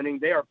team is winning.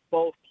 They are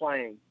both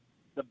playing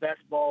the best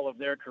ball of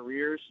their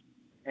careers.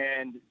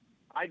 And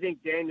I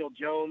think Daniel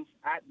Jones,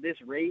 at this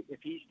rate, if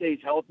he stays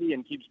healthy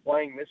and keeps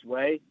playing this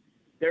way,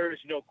 there is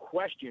no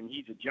question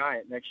he's a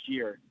Giant next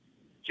year,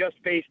 just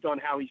based on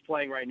how he's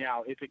playing right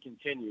now, if it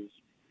continues.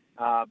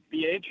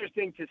 Be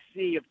interesting to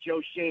see if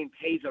Joe Schoen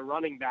pays a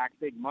running back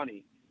big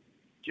money.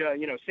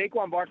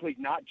 Saquon Barkley's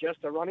not just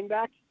a running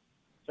back.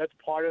 So that's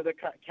part of the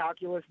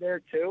calculus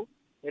there, too.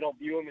 They don't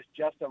view him as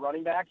just a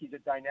running back. He's a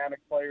dynamic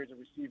player as a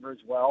receiver as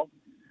well.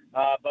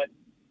 But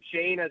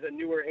Schoen, as a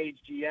newer age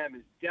GM,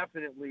 is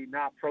definitely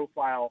not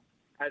profile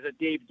as a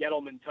Dave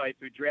Gettleman type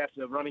who drafts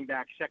a running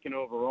back second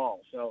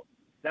overall. So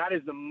that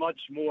is the much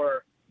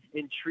more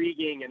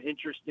intriguing and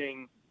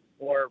interesting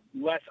or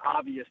less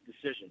obvious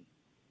decision.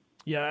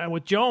 Yeah, and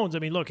with Jones,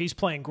 look, he's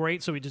playing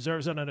great, so he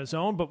deserves it on his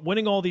own. But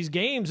winning all these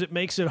games, it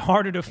makes it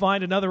harder to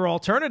find another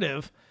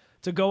alternative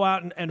to go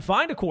out and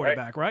find a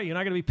quarterback, right? You're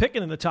not going to be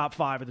picking in the top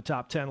 5 or the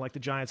top 10 like the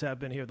Giants have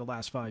been here the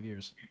last 5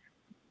 years.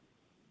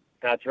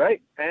 That's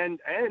right. And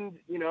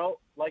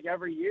like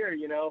every year,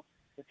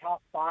 the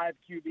top 5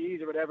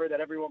 QBs or whatever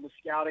that everyone was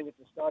scouting at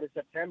the start of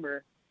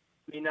September,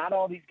 not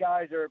all these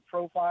guys are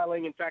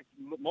profiling. In fact,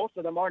 most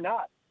of them are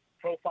not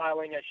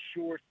profiling as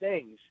sure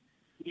things,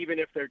 even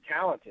if they're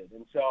talented.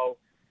 And so,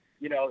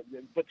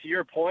 but to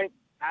your point,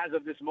 as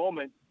of this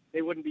moment,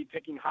 they wouldn't be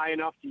picking high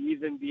enough to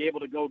even be able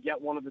to go get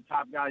one of the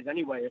top guys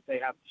anyway if they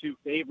have 2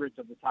 favorites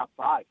of the top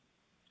 5.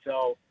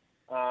 So,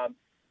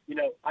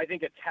 I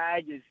think a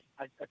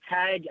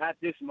tag at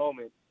this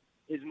moment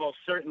is most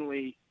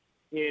certainly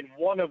in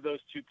one of those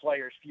 2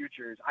 players'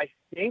 futures. I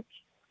think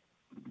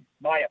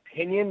my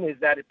opinion is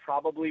that it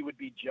probably would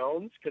be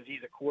Jones because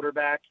he's a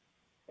quarterback,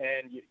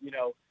 and you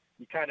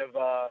kind of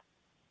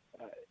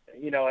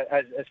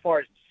as far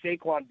as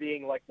Saquon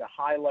being like the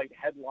highlight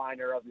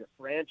headliner of your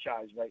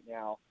franchise right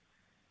now,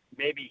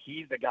 maybe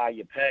he's the guy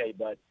you pay.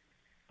 But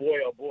boy,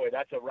 oh boy,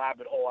 that's a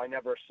rabbit hole I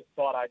never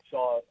thought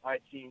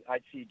I'd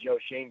see Joe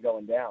Schoen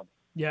going down.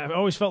 Yeah, I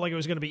always felt like it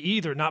was going to be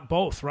either, not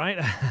both,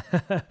 right?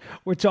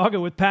 We're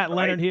talking with Pat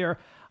Leonard here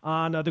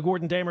on the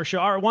Gordon Damer Show.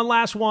 All right, one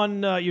last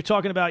one. You're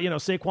talking about,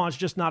 Saquon's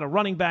just not a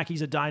running back.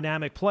 He's a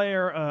dynamic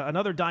player.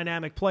 Another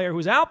dynamic player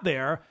who's out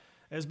there,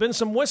 there's been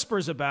some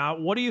whispers about.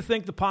 What do you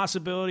think the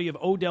possibility of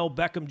Odell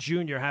Beckham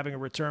Jr. having a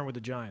return with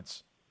the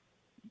Giants?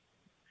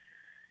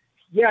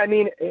 Yeah,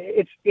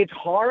 it's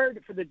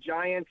hard for the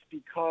Giants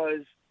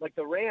because, like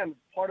the Rams,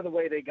 part of the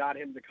way they got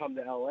him to come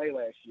to L.A.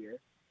 last year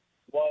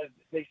was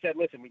they said,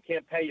 listen, we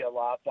can't pay you a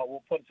lot, but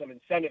we'll put some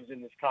incentives in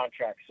this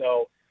contract.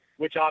 So,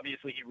 which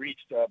obviously he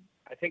reached,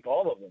 I think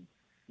all of them,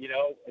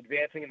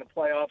 advancing in the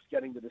playoffs,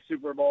 getting to the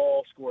Super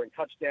Bowl, scoring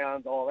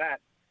touchdowns, all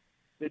that.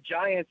 The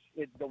Giants,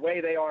 the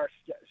way they are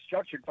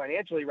structured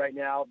financially right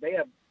now, they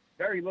have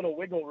very little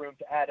wiggle room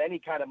to add any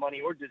kind of money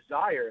or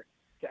desire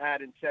to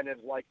add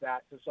incentives like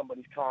that to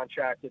somebody's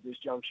contract at this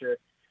juncture.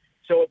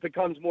 So it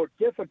becomes more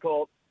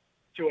difficult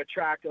to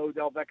attract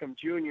Odell Beckham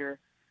Jr.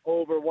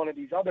 over one of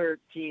these other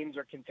teams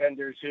or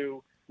contenders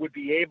who would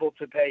be able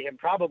to pay him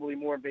probably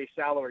more in base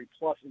salary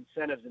plus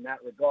incentives in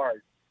that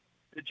regard.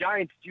 The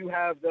Giants do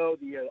have, though,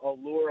 the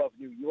allure of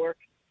New York,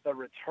 the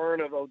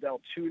return of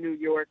Odell to New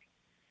York.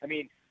 I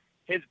mean,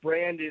 his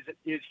brand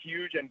is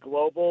huge and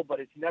global, but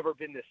it's never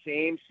been the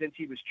same since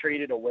he was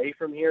traded away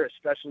from here,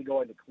 especially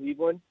going to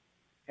Cleveland.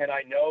 And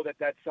I know that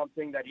that's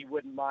something that he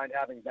wouldn't mind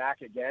having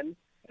back again,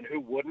 and who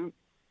wouldn't?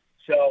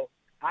 So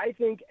I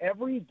think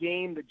every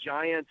game the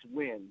Giants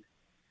win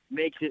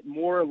makes it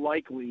more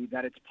likely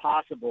that it's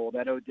possible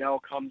that Odell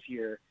comes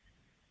here,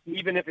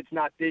 even if it's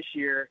not this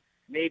year,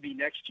 maybe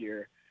next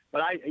year.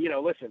 But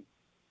listen,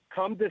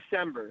 come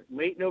December,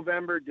 late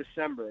November,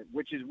 December,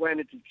 which is when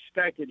it's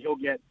expected he'll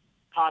get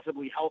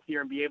possibly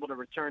healthier and be able to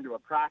return to a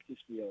practice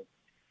field.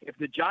 If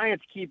the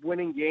Giants keep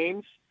winning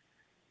games,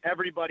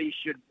 everybody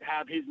should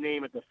have his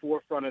name at the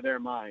forefront of their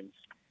minds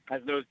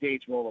as those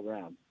dates roll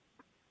around.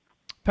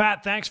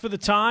 Pat, thanks for the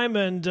time,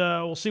 and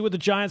we'll see what the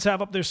Giants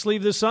have up their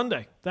sleeve this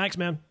Sunday. Thanks,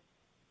 man.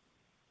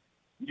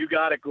 You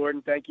got it,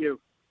 Gordon. Thank you.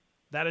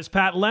 That is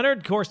Pat Leonard.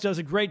 Of course, does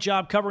a great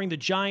job covering the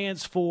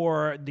Giants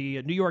for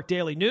the New York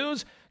Daily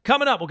News.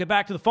 Coming up, we'll get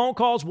back to the phone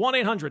calls.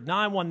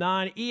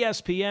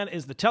 1-800-919-ESPN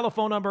is the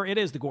telephone number. It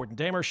is the Gordon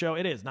Damer Show.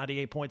 It is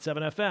 98.7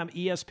 FM,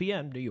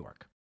 ESPN, New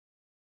York.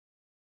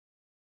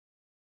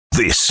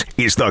 This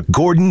is the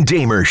Gordon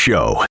Damer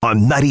Show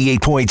on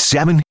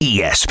 98.7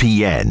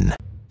 ESPN.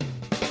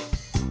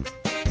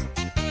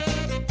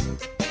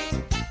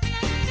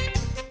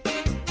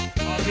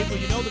 People,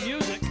 you know the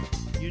music.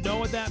 You know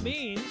what that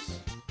means.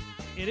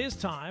 It is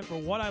time for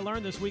What I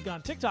Learned This Week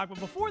on TikTok. But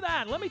before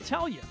that, let me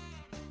tell you,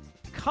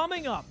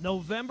 coming up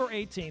November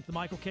 18th, the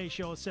Michael Kay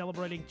Show is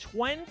celebrating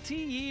 20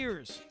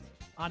 years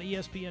on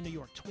ESPN New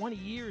York. 20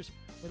 years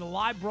with a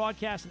live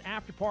broadcast and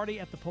after party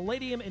at the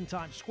Palladium in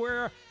Times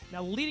Square.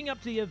 Now, leading up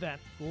to the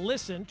event,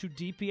 listen to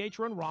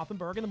DiPietro and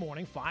Rothenberg in the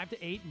morning, 5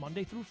 to 8,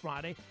 Monday through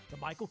Friday. The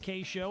Michael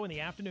Kay Show in the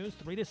afternoons,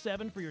 3 to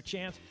 7, for your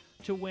chance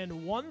to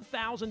win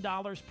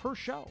 $1,000 per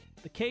show.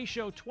 The Kay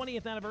Show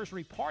 20th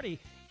anniversary party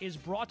is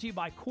brought to you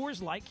by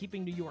Coors Light,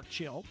 keeping New York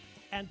chill,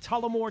 and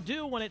Tullamore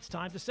Dew. When it's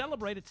time to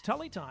celebrate, it's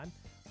Tully time.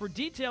 For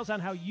details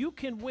on how you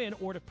can win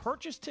or to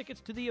purchase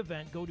tickets to the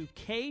event, go to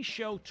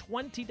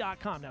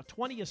kshow20.com. Now,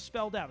 20 is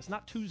spelled out. It's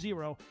not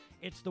 20.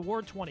 It's the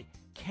word 20.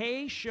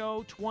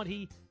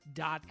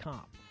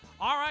 kshow20.com.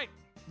 All right.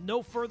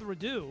 No further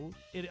ado.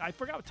 I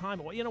forgot what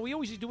time it was. We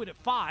always do it at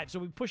 5, so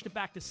we pushed it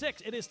back to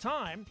 6. It is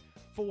time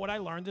for What I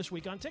Learned This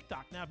Week on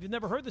TikTok. Now, if you've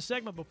never heard the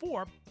segment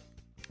before,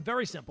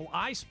 very simple.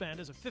 I spend,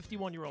 as a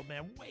 51-year-old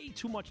man, way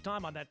too much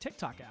time on that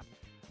TikTok app.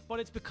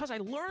 But it's because I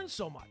learn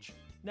so much.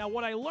 Now,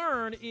 what I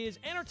learn is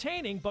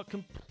entertaining but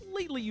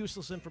completely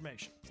useless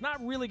information. It's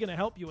not really going to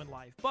help you in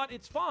life, but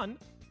it's fun.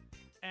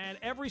 And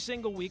every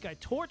single week I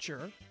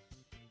torture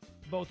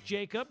both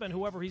Jacob and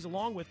whoever he's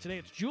along with today,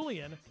 it's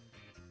Julian,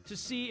 to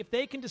see if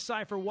they can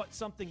decipher what's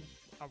something,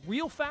 a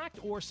real fact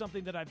or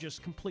something that I've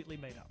just completely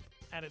made up.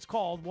 And it's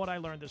called What I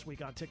Learned This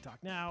Week on TikTok.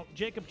 Now,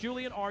 Jacob,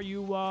 Julian, are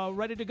you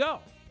ready to go?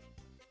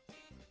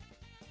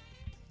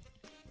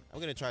 I'm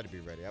gonna try to be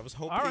ready. I was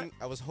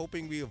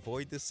hoping we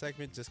avoid this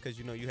segment just because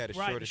you had a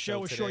shorter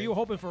show today. Sure. You were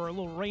hoping for a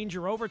little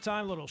Ranger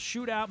overtime, a little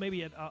shootout,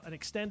 maybe an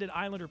extended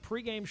Islander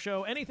pregame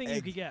show, anything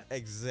you could get.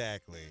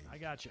 Exactly. I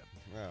got you.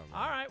 Oh,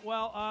 all right.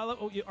 Well,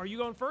 are you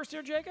going first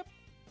here, Jacob?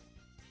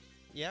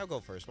 Yeah, I'll go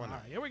first. Why not? All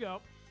right, here we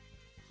go.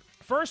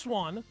 First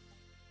one.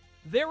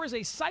 There is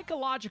a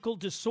psychological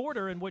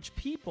disorder in which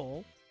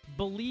people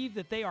believe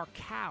that they are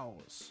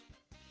cows.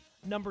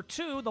 Number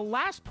 2, the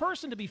last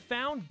person to be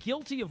found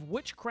guilty of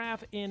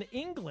witchcraft in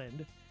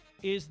England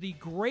is the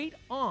great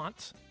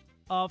aunt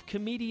of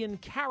comedian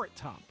Carrot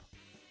Top.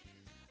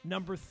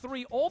 Number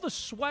 3, all the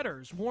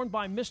sweaters worn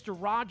by Mr.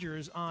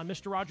 Rogers on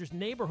Mr. Rogers'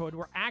 Neighborhood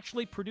were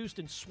actually produced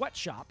in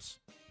sweatshops.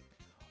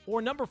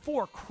 Or number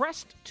 4,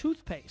 Crest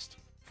toothpaste,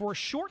 for a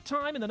short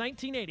time in the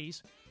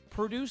 1980s,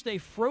 produced a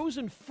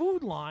frozen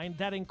food line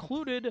that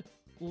included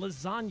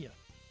lasagna.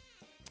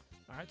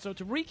 All right, so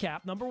to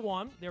recap, number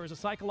 1, there is a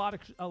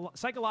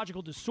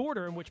psychological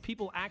disorder in which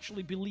people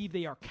actually believe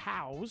they are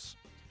cows.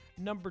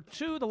 Number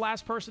 2, the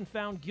last person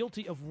found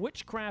guilty of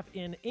witchcraft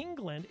in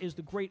England is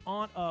the great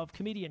aunt of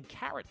comedian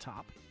Carrot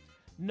Top.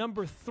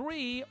 Number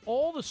 3,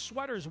 all the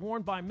sweaters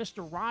worn by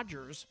Mr.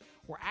 Rogers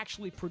were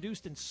actually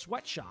produced in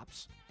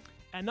sweatshops.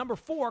 And number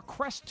 4,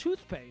 Crest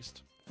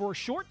toothpaste, for a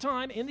short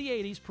time in the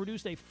 80s,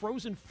 produced a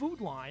frozen food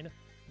line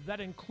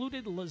that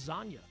included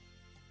lasagna.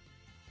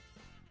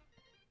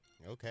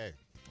 Okay.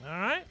 All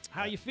right.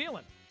 How you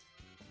feeling?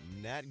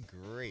 Not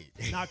great.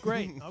 Not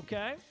great.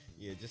 Okay.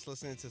 Yeah, just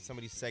listening to some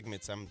of these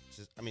segments, some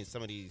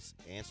of these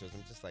answers,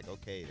 I'm just like,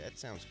 okay, that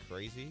sounds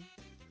crazy.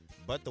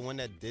 But the one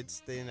that did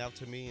stand out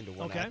to me and the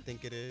one I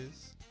think it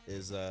is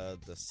the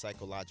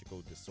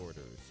psychological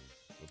disorders.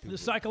 The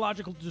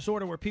psychological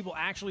disorder where people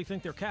actually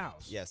think they're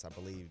cows. Yes, I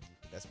believe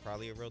that's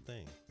probably a real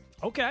thing.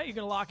 Okay, you're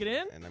going to lock it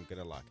in? And I'm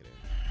going to lock it in.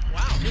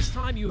 Wow, this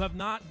time you have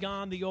not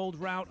gone the old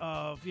route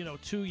of,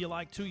 two you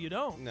like, two you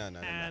don't. No.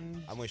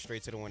 And I went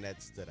straight to the one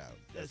that stood out.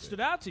 That stood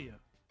out to you.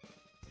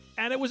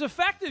 And it was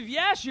effective.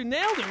 Yes, you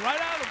nailed it right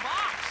out of the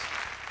box.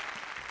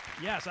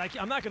 Yes,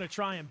 I'm not going to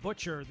try and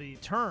butcher the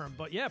term,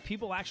 but yeah,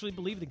 people actually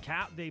believe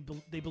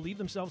they believe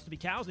themselves to be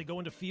cows. They go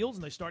into fields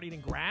and they start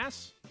eating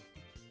grass.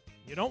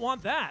 You don't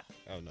want that.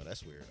 Oh, no,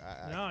 that's weird.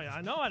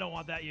 I know I don't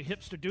want that, you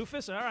hipster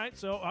doofus. All right,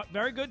 so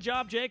very good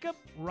job, Jacob.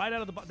 Right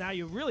out of the box. Now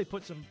you really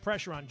put some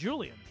pressure on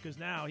Julian because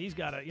now he's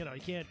got to,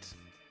 he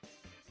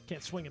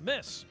can't swing and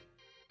miss.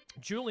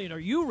 Julian, are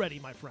you ready,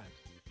 my friend?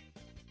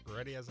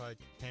 Ready as I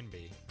can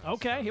be.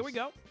 Okay, here we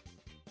go.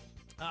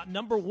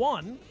 Number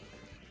 1,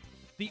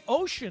 the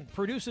ocean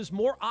produces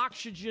more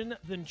oxygen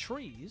than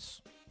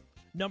trees.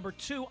 Number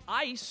 2,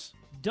 ice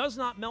does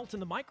not melt in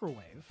the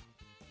microwave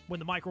when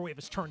the microwave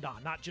is turned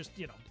on, not just,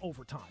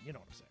 over time. You know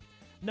what I'm saying.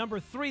 Number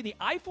 3, the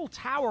Eiffel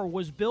Tower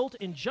was built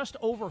in just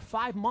over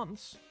 5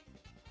 months.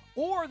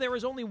 Or there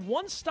is only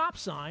one stop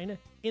sign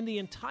in the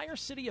entire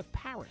city of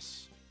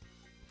Paris.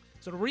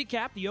 So to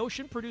recap, the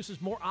ocean produces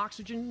more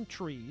oxygen than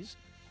trees.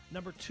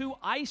 Number 2,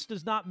 ice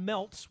does not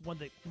melt when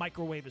the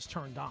microwave is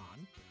turned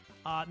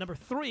on. Number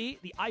 3,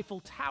 the Eiffel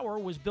Tower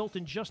was built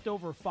in just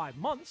over 5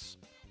 months.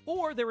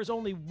 Or there is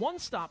only one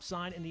stop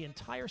sign in the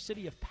entire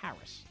city of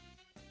Paris.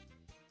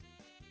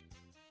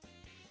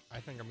 I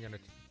think I'm going to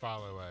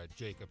follow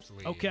Jacob's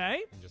lead.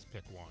 Okay. And just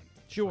pick one.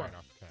 Sure. Right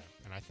off the cap.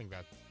 And I think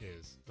that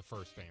is the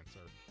first answer.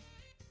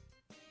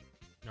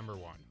 Number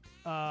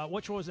 1.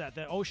 Which one was that?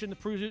 The ocean that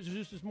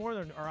produces more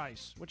than or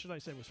ice? What should I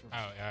say was first?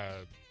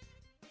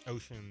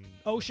 Ocean.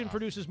 Ocean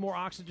produces more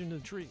oxygen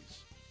than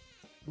trees.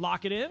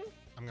 Lock it in?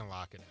 I'm going to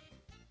lock it in.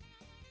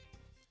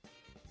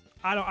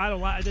 I don't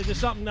like. There's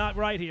something not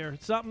right here.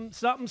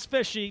 Something's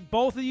fishy.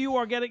 Both of you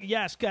are getting.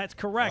 Yes, that's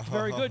correct.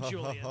 Very good,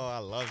 Julian. Oh, I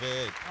love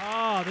it.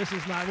 Oh, this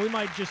is not. We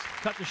might just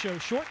cut the show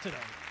short today.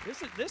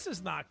 This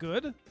is not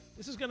good.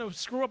 This is going to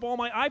screw up all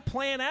my. I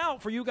plan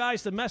out for you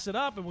guys to mess it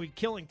up, and we're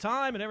killing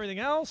time and everything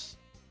else.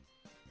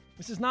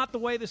 This is not the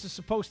way this is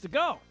supposed to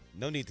go.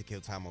 No need to kill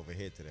time over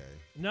here today.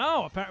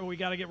 No, apparently we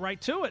got to get right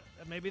to it.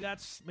 Maybe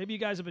you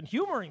guys have been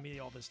humoring me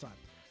all this time.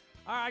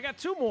 All right, I got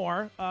 2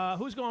 more.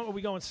 Who's going? Are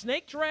we going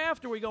snake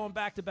draft or are we going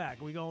back to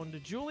back? Are we going to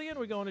Julian or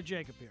are we going to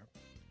Jacob here?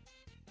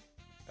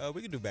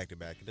 We can do back to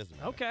back. It doesn't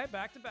matter. Okay,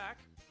 back to back.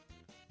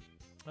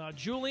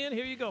 Julian,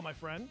 here you go, my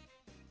friend.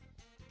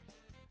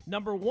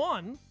 Number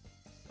 1,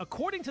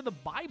 according to the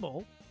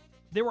Bible,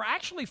 there were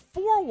actually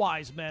 4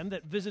 wise men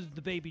that visited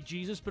the baby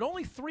Jesus, but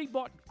only 3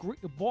 bought.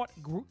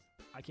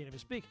 I can't even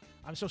speak.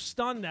 I'm so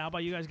stunned now by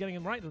you guys getting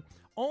them right.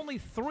 Only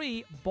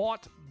 3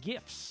 bought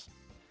gifts.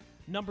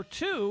 Number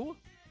 2.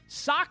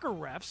 Soccer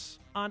refs,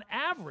 on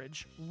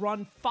average,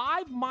 run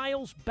 5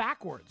 miles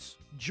backwards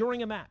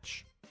during a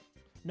match.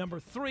 Number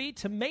 3,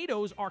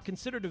 tomatoes are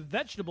considered a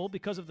vegetable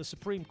because of the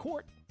Supreme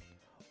Court.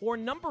 Or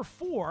number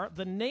 4,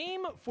 the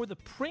name for the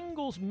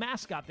Pringles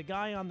mascot, the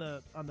guy on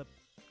the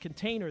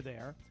container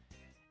there,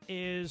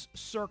 is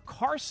Sir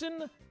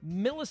Carson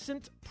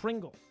Millicent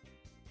Pringle.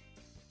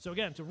 So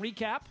again, to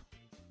recap,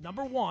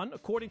 number 1,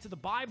 according to the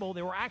Bible,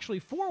 there were actually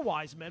 4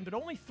 wise men, but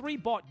only 3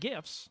 bought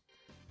gifts.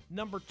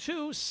 Number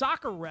 2,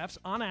 soccer refs,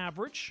 on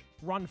average,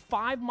 run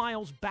 5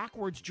 miles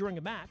backwards during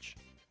a match.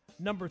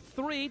 Number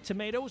 3,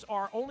 tomatoes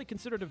are only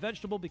considered a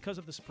vegetable because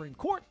of the Supreme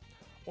Court.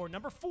 Or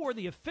number 4,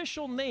 the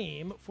official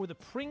name for the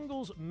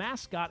Pringles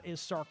mascot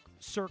is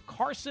Sir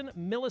Carson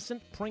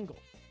Millicent Pringle.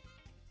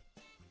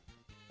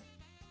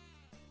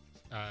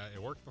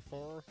 It worked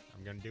before.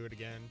 I'm going to do it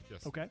again.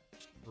 Just okay.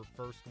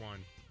 First one,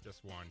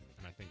 just one.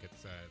 And I think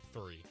it's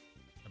 3.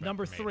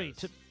 Number tomatoes.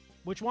 3.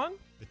 Which one?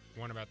 The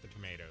one about the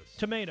tomatoes.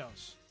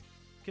 Tomatoes.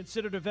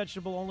 Considered a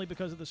vegetable only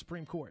because of the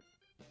Supreme Court.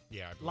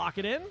 Yeah. Lock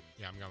it in?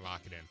 Yeah, I'm going to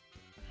lock it in.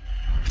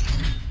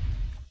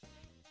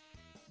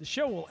 The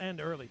show will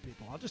end early,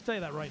 people. I'll just tell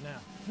you that right now.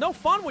 No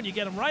fun when you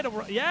get them right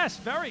over. Yes,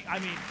 very.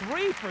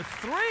 3 for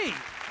 3. Oh,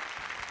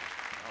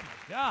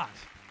 my God.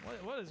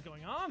 What is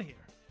going on here?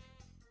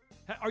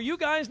 Are you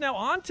guys now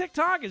on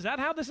TikTok? Is that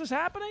how this is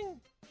happening?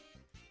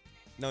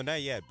 No,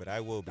 not yet, but I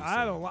will be soon.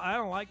 I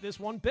don't like this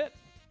one bit.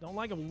 Don't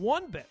like it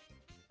one bit.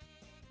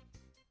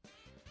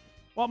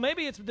 Well,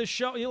 maybe it's the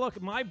show. Look,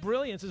 my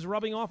brilliance is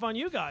rubbing off on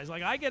you guys.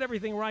 Like, I get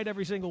everything right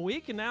every single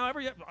week, and now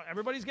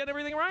everybody's getting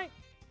everything right.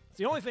 It's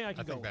the only thing I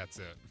can go with. I think that's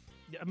it.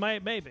 Yeah,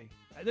 maybe.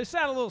 There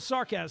sounded a little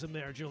sarcasm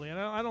there, Julian.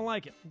 I don't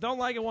like it. Don't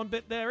like it one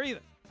bit there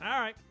either. All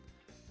right.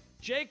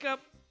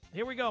 Jacob,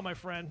 here we go, my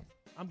friend.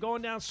 I'm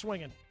going down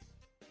swinging.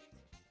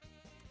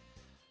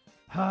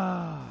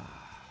 Let's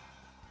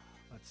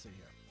see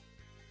here.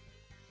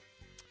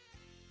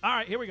 All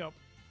right, here we go.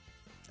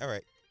 All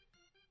right.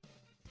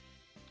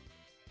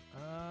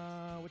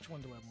 Which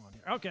one do I want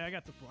here? Okay, I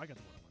got the one I want.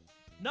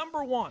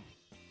 Number 1,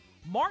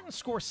 Martin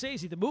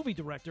Scorsese, the movie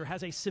director,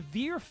 has a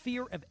severe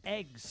fear of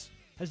eggs.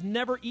 Has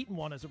never eaten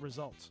one as a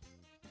result.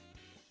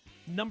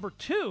 Number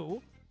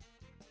 2,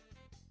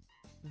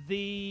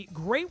 the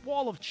Great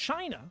Wall of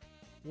China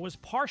was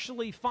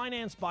partially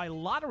financed by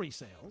lottery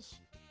sales.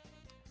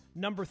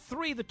 Number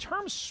 3, the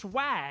term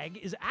swag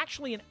is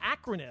actually an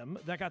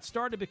acronym that got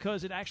started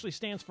because it actually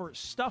stands for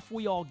stuff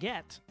we all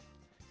get.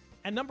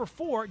 And number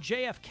 4,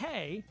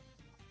 JFK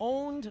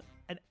owned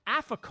an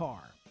Afacar,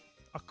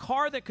 a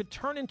car that could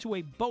turn into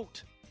a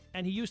boat,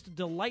 and he used to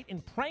delight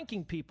in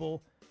pranking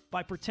people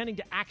by pretending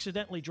to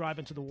accidentally drive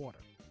into the water.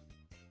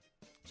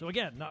 So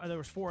again, there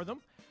was 4 of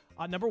them.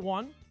 Number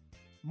 1,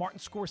 Martin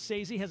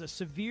Scorsese has a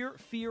severe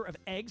fear of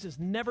eggs, has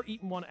never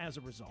eaten one as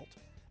a result.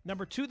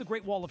 Number 2, the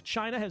Great Wall of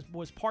China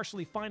was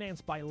partially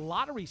financed by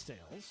lottery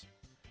sales.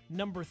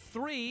 Number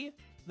 3,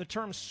 the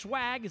term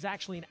swag is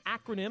actually an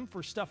acronym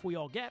for stuff we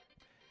all get.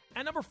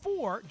 And number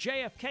 4,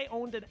 JFK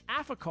owned an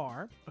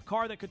Afacar, a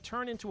car that could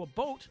turn into a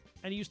boat,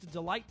 and he used to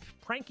delight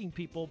pranking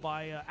people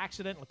by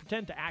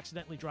pretend to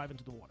accidentally drive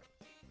into the water.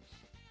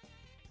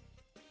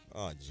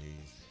 Oh, jeez.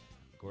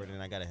 Gordon,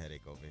 I got a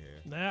headache over here.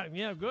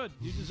 Yeah, good.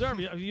 You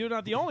deserve it. You're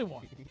not the only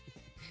one.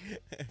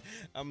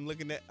 I'm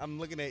looking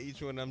at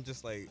each one. I'm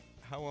just like,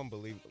 how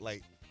unbelievable.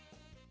 Like,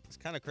 it's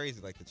kind of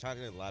crazy. Like the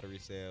China lottery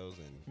sales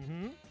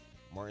and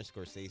Martin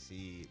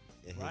Scorsese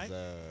and his,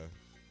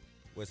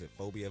 what's it,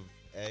 phobia of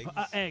eggs?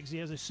 Eggs. He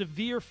has a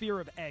severe fear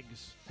of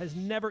eggs. Has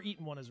never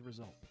eaten one as a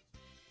result.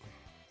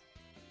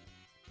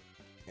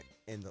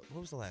 And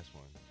what was the last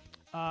one?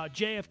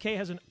 JFK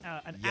has an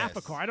Yes.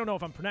 Afacar. I don't know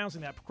if I'm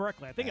pronouncing that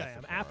correctly. I think I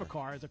am. Afacar.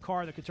 Afacar is a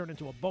car that could turn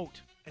into a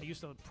boat, and he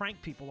used to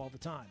prank people all the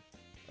time.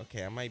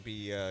 Okay, I might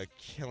be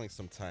killing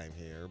some time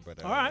here,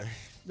 but all right.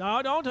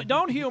 No,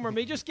 don't humor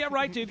me. Just get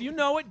right to it. If you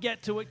know it,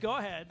 get to it. Go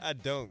ahead. I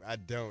don't,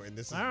 and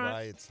this is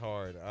why it's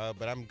hard.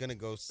 But I'm gonna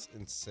go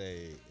and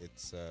say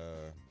it's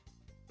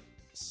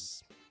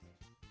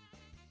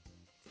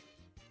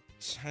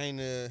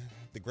China.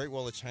 The Great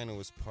Wall of China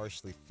was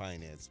partially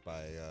financed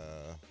by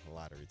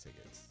lottery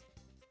tickets.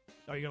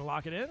 Are you gonna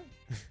lock it in?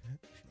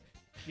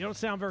 You don't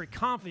sound very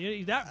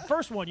confident. That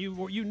first one,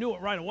 you knew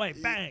it right away.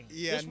 Bang.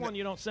 Yeah, this one,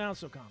 you don't sound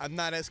so confident. I'm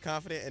not as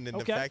confident, and then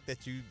Okay. the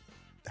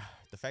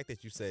fact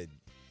that you said,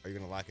 "Are you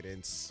gonna lock it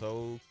in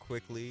so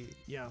quickly?"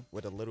 Yeah.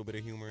 With a little bit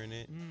of humor in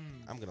it,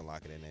 I'm gonna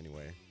lock it in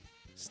anyway.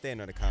 Stand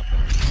on the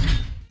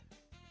confidence.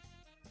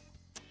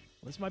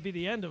 This might be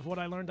the end of what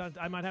I learned.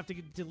 I might have to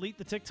delete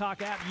the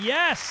TikTok app.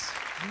 Yes!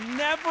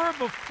 Never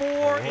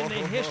before in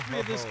the history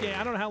of this game.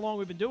 I don't know how long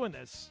we've been doing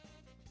this.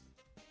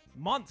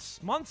 Months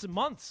and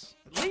months.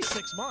 At least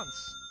 6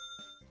 months.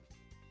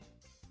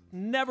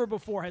 Never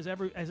before has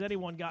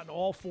anyone gotten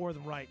all 4 of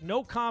them right.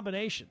 No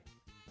combination.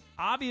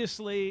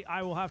 Obviously,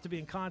 I will have to be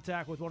in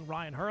contact with one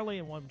Ryan Hurley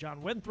and one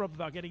John Winthrop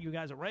about getting you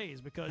guys a raise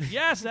because,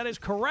 yes, that is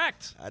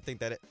correct. I think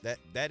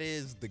that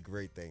is the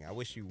great thing. I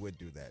wish you would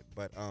do that.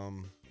 But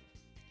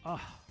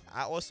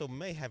I also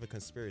may have a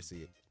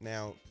conspiracy.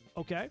 Now,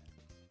 okay.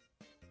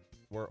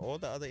 Were all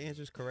the other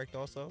answers correct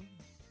also?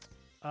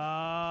 No,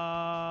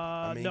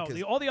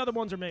 all the other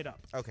ones are made up.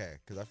 Okay,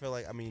 because I feel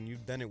like,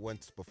 you've done it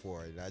once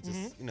before, and I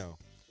just,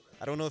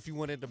 I don't know if you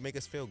wanted to make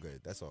us feel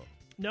good. That's all.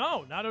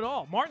 No, not at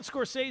all. Martin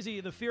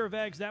Scorsese, the fear of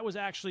eggs, that was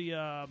actually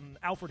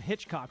Alfred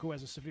Hitchcock, who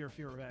has a severe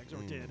fear of eggs,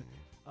 or did.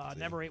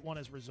 Never ate one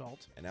as a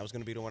result. And that was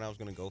going to be the one I was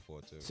going to go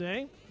for, too.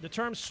 See? The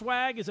term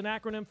swag is an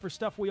acronym for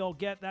stuff we all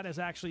get. That is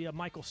actually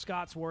Michael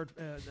Scott's word,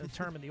 a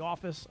term in The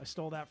Office. I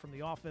stole that from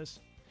The Office.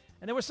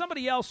 And there was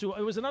somebody else it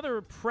was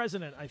another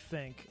president, I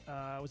think.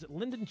 Was it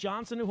Lyndon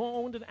Johnson who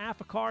owned an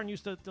Afacar and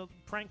used to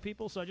prank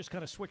people? So I just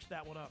kind of switched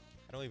that one up.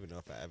 I don't even know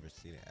if I ever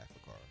seen an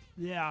Afacar.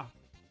 Yeah.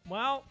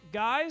 Well,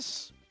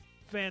 guys,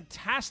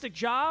 fantastic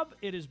job.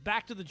 It is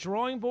back to the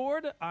drawing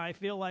board. I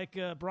feel like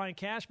Brian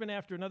Cashman,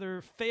 after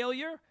another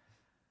failure,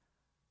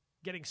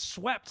 getting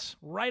swept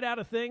right out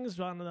of things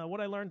on what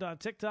I learned on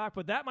TikTok.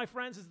 But that, my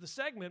friends, is the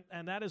segment,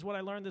 and that is what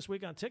I learned this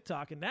week on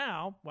TikTok. And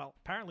now, well,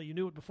 apparently you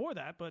knew it before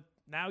that, but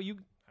now you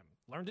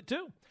learned it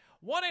too.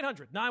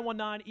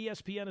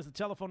 1-800-919-ESPN is the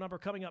telephone number.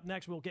 Coming up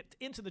next, we'll get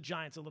into the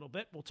Giants a little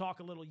bit. We'll talk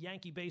a little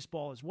Yankee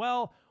baseball as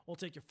well. We'll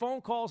take your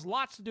phone calls.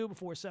 Lots to do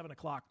before 7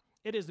 o'clock.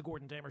 It is the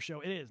Gordon Damer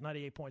Show. It is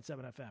 98.7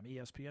 FM,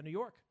 ESPN New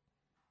York.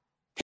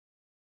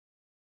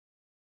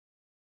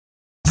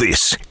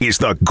 This is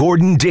the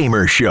Gordon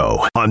Damer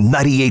Show on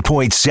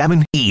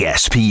 98.7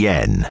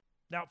 ESPN.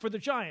 Now, for the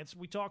Giants,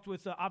 we talked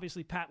with,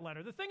 obviously, Pat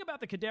Leonard. The thing about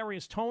the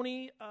Kadarius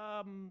Toney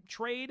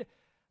trade,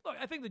 look,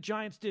 I think the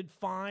Giants did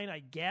fine, I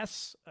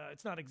guess.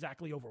 It's not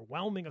exactly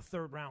overwhelming a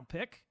third-round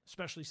pick,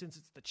 especially since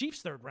it's the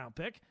Chiefs' third-round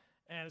pick,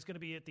 and it's going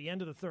to be at the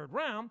end of the third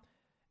round.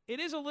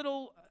 It is a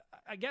little,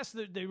 I guess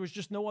there was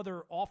just no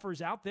other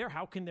offers out there.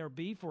 How can there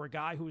be for a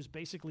guy who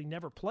basically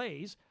never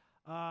plays?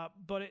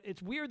 But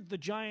it's weird the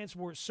Giants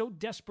were so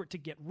desperate to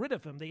get rid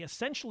of him, they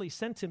essentially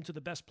sent him to the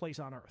best place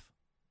on earth.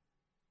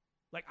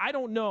 Like, I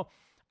don't know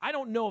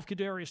if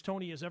Kadarius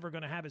Toney is ever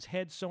going to have his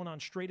head sewn on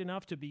straight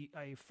enough to be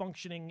a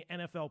functioning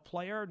NFL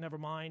player, never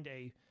mind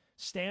a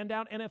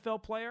standout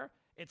NFL player.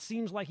 It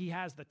seems like he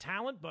has the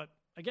talent, but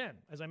again,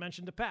 as I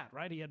mentioned to Pat,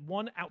 right? He had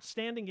one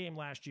outstanding game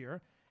last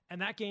year,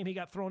 and that game he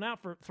got thrown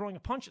out for throwing a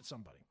punch at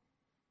somebody.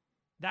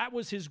 That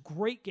was his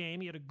great game.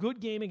 He had a good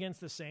game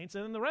against the Saints,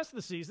 and then the rest of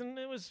the season,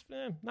 it was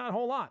not a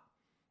whole lot.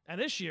 And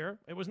this year,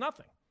 it was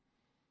nothing.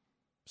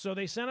 So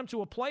they sent him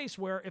to a place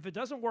where if it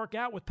doesn't work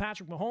out with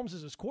Patrick Mahomes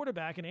as his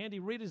quarterback and Andy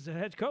Reid as the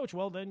head coach,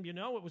 well, then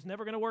it was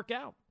never going to work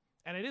out.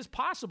 And it is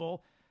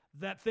possible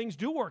that things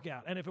do work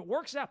out. And if it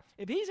works out,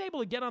 if he's able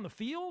to get on the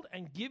field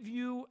and give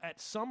you at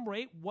some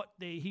rate what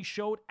he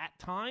showed at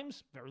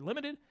times, very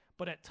limited,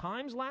 but at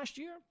times last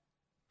year,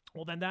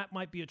 well, then that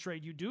might be a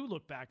trade you do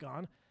look back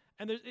on.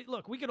 And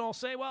look, we can all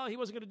say, well, he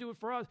wasn't going to do it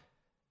for us.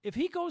 If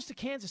he goes to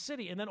Kansas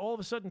City and then all of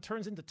a sudden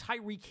turns into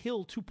Tyreek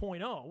Hill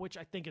 2.0, which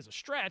I think is a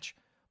stretch,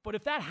 but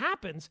if that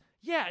happens,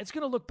 yeah, it's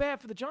going to look bad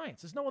for the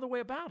Giants. There's no other way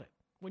about it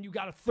when you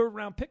got a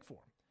third-round pick for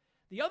him.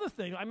 The other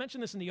thing, I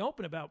mentioned this in the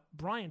open about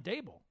Brian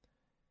Daboll.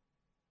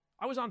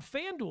 I was on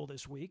FanDuel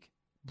this week.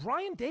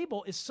 Brian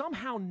Daboll is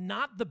somehow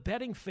not the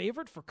betting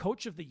favorite for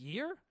Coach of the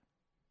Year.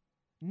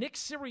 Nick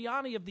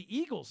Sirianni of the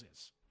Eagles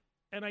is.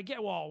 And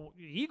the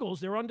Eagles,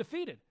 they're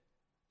undefeated.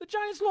 The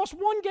Giants lost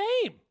one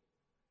game.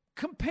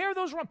 Compare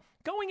those.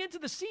 Going into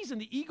the season,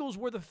 the Eagles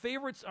were the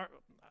favorites,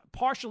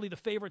 partially the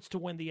favorites to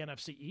win the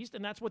NFC East,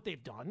 and that's what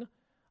they've done.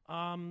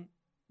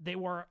 They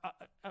were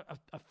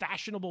a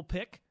fashionable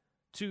pick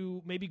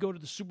to maybe go to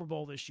the Super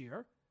Bowl this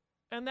year,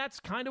 and that's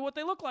kind of what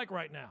they look like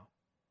right now.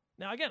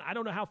 Now, again, I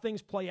don't know how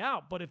things play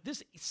out, but if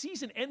this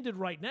season ended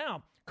right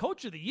now,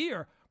 Coach of the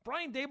Year,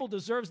 Brian Daboll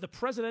deserves the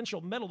Presidential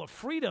Medal of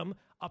Freedom,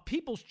 a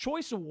People's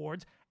Choice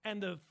Awards,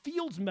 and the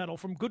Fields Medal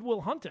from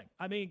Goodwill Hunting.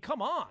 I mean,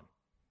 come on.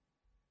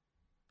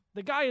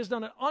 The guy has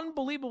done an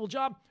unbelievable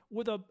job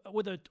with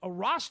a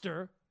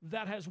roster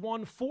that has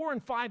won 4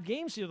 and 5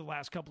 games here the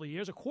last couple of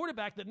years, a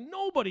quarterback that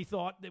nobody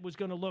thought that was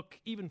going to look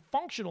even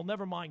functional,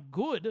 never mind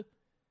good,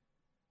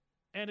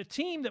 and a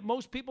team that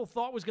most people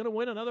thought was going to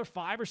win another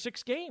 5 or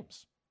 6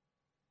 games.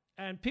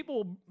 And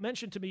people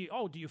mentioned to me,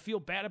 oh, do you feel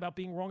bad about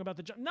being wrong about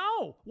the Giants?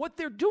 No, what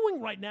they're doing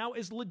right now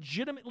is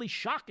legitimately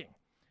shocking.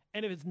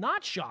 And if it's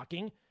not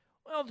shocking,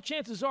 well, the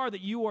chances are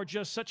that you are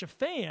just such a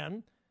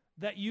fan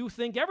that you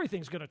think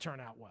everything's going to turn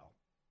out well.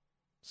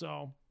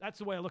 So that's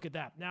the way I look at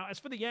that. Now, as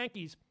for the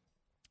Yankees,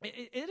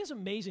 it is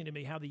amazing to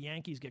me how the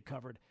Yankees get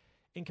covered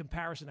in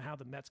comparison to how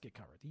the Mets get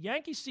covered. The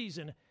Yankee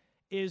season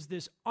is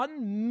this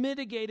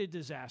unmitigated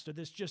disaster,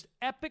 this just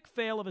epic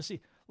fail of a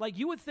season. Like,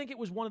 you would think it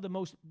was one of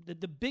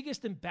the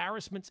biggest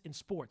embarrassments in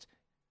sports.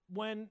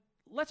 When,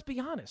 let's be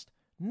honest,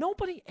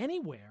 nobody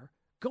anywhere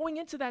going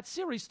into that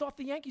series thought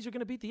the Yankees were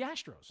going to beat the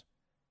Astros.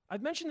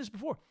 I've mentioned this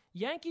before.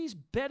 Yankees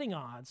betting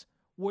odds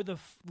were the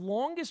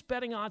longest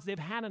betting odds they've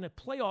had in a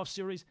playoff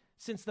series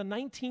since the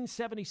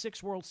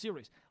 1976 World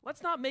Series.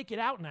 Let's not make it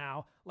out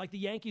now like the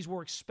Yankees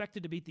were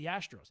expected to beat the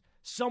Astros.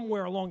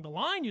 Somewhere along the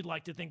line, you'd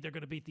like to think they're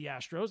going to beat the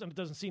Astros, and it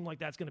doesn't seem like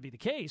that's going to be the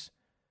case.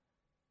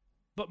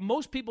 But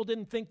most people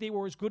didn't think they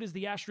were as good as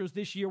the Astros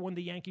this year when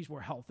the Yankees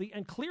were healthy,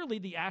 and clearly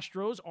the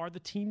Astros are the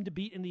team to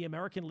beat in the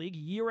American League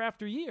year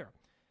after year.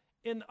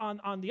 And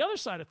on the other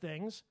side of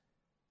things,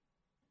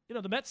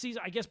 the Mets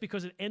season, I guess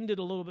because it ended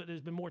a little bit,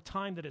 there's been more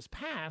time that has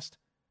passed.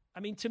 I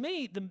mean, to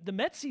me, the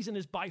Mets season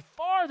is by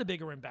far the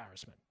bigger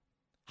embarrassment.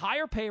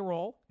 Higher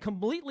payroll,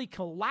 completely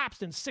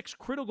collapsed in 6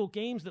 critical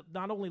games that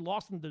not only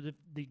lost them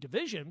the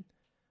division,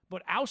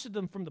 but ousted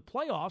them from the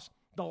playoffs,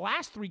 the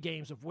last 3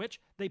 games of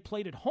which they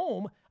played at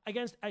home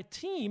against a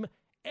team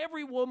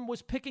everyone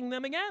was picking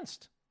them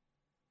against.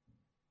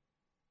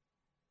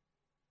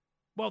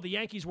 Well, the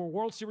Yankees were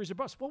World Series or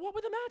bust. Well, what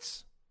were the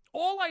Mets?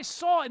 All I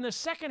saw in the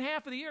second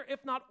half of the year,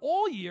 if not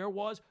all year,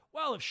 was,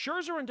 well, if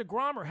Scherzer and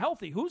DeGrom are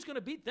healthy, who's going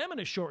to beat them in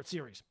a short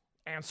series?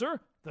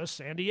 Answer, the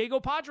San Diego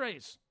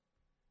Padres.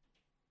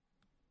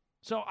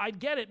 So I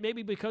get it,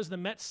 maybe because the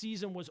Mets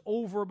season was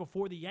over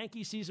before the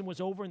Yankee season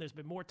was over and there's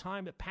been more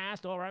time that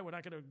passed. All right, we're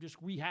not going to just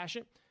rehash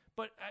it.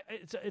 But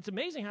it's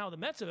amazing how the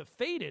Mets have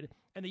faded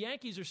and the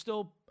Yankees are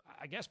still,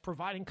 I guess,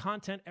 providing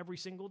content every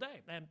single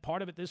day. And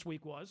part of it this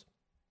week was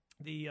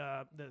the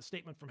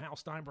statement from Hal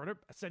Steinbrenner,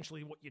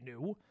 essentially what you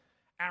knew.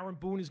 Aaron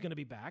Boone is going to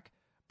be back.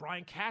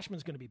 Brian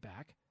Cashman's going to be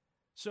back.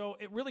 So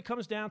it really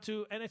comes down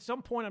to, and at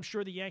some point I'm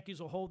sure the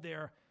Yankees will hold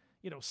their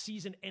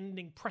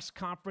season-ending press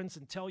conference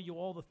and tell you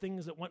all the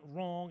things that went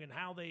wrong and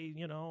how they,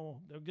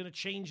 they're going to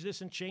change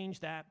this and change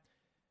that.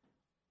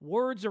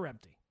 Words are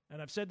empty.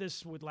 And I've said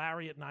this with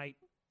Larry at night.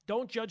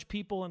 Don't judge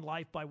people in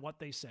life by what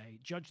they say.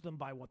 Judge them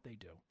by what they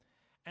do.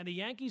 And the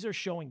Yankees are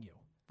showing you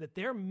that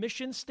their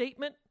mission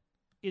statement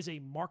is a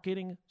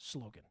marketing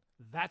slogan.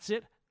 That's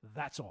it.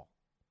 That's all.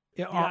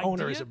 Yeah, our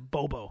owner is a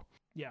bobo.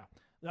 Yeah,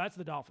 that's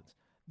the Dolphins.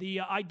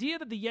 The idea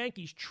that the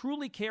Yankees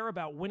truly care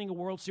about winning a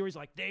World Series,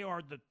 like they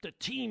are the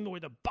team where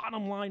the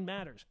bottom line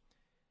matters.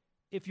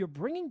 If you're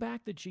bringing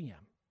back the GM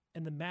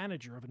and the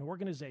manager of an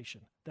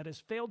organization that has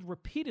failed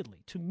repeatedly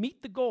to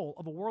meet the goal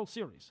of a World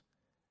Series,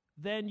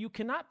 then you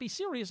cannot be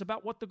serious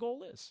about what the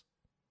goal is.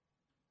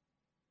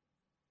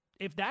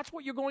 If that's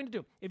what you're going to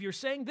do, if you're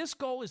saying this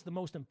goal is the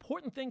most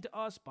important thing to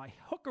us, by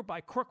hook or by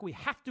crook, we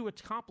have to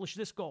accomplish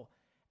this goal,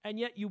 and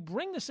yet you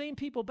bring the same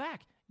people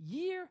back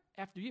year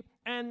after year,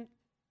 and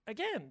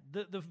again,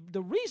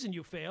 the reason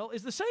you fail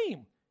is the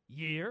same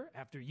year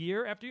after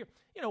year after year.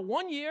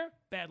 1 year,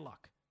 bad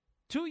luck.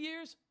 2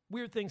 years,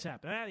 weird things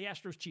happen. The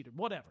Astros cheated,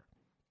 whatever.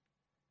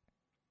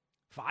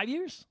 5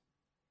 years?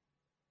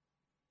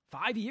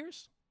 5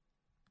 years?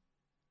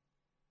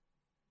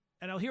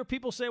 And I'll hear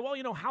people say, well,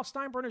 Hal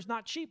Steinbrenner's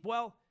not cheap.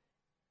 Well,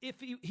 if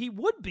he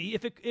would be,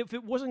 if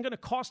it wasn't going to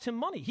cost him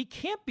money. He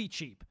can't be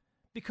cheap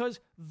because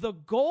the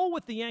goal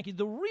with the Yankees,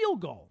 the real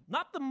goal,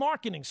 not the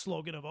marketing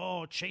slogan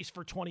of, chase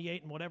for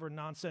 28 and whatever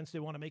nonsense they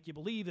want to make you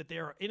believe that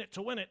they're in it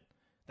to win it.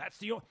 That's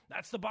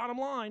the bottom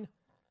line.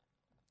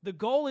 The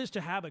goal is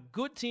to have a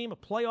good team, a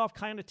playoff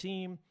kind of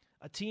team,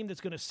 a team that's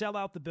going to sell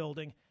out the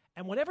building.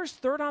 And whatever's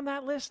third on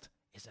that list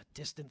is a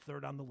distant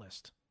third on the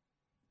list.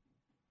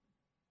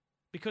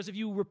 Because if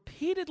you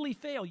repeatedly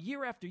fail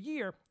year after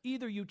year,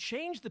 either you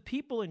change the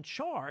people in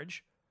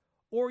charge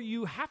or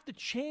you have to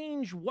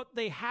change what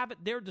they have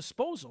at their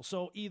disposal.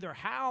 So either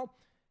Hal,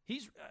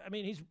 he's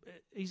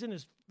in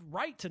his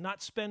right to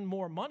not spend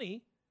more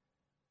money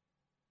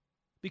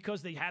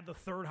because they had the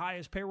third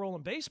highest payroll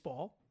in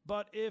baseball.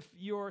 But if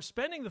you're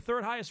spending the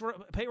third highest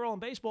payroll in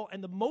baseball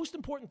and the most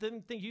important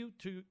thing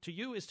to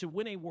you is to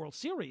win a World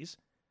Series,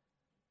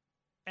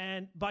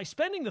 and by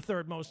spending the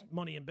third most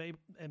money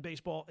in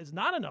baseball is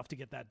not enough to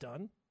get that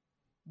done,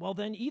 well,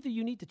 then either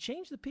you need to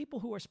change the people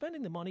who are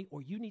spending the money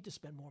or you need to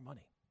spend more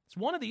money. It's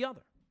one or the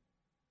other.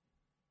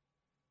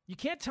 You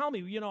can't tell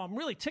me, I'm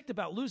really ticked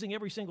about losing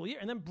every single year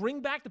and then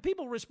bring back the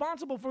people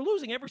responsible for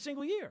losing every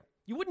single year.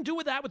 You wouldn't do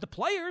that with the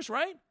players,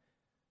 right?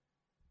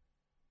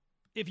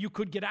 If you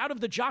could get out of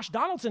the Josh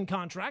Donaldson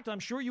contract, I'm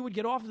sure you would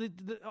get off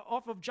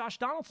of Josh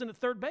Donaldson at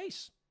third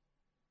base.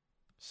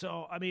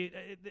 So,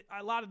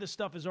 a lot of this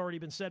stuff has already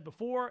been said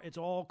before. It's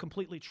all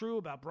completely true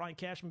about Brian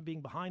Cashman being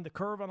behind the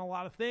curve on a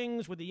lot of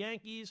things with the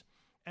Yankees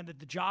and that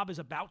the job is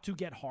about to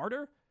get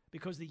harder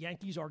because the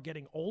Yankees are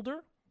getting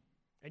older.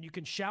 And you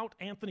can shout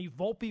Anthony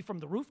Volpe from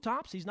the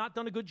rooftops. He's not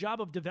done a good job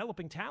of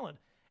developing talent.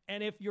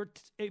 And if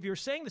you're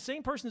saying the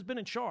same person has been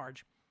in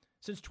charge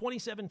since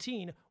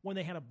 2017 when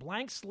they had a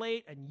blank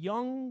slate and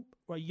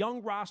a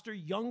young roster,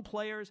 young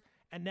players,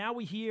 and now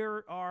we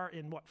are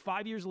in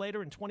 5 years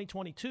later in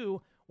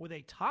 2022 with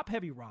a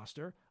top-heavy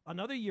roster,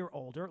 another year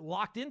older,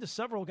 locked into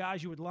several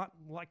guys you would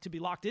like to be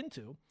locked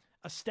into,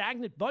 a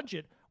stagnant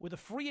budget with a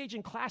free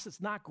agent class that's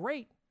not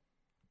great.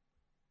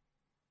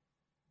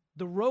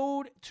 The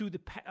road to the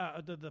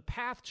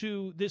path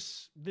to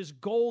this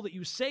goal that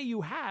you say you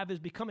have is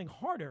becoming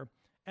harder,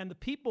 and the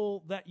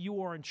people that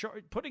you are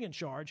putting in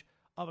charge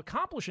of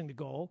accomplishing the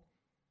goal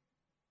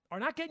are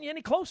not getting you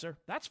any closer,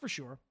 that's for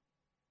sure.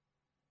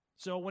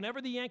 So whenever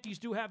the Yankees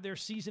do have their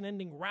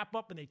season-ending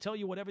wrap-up and they tell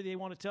you whatever they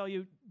want to tell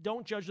you,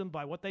 don't judge them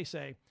by what they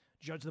say.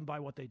 Judge them by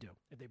what they do.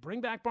 If they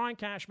bring back Brian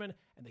Cashman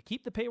and they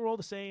keep the payroll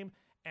the same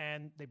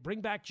and they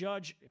bring back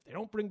Judge, if they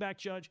don't bring back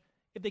Judge,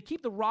 if they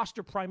keep the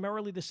roster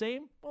primarily the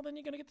same, well, then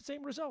you're going to get the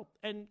same result.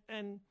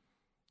 And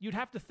you'd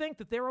have to think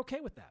that they're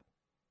okay with that.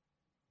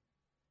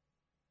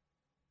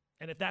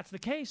 And if that's the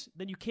case,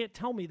 then you can't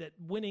tell me that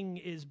winning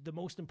is the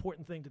most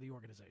important thing to the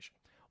organization.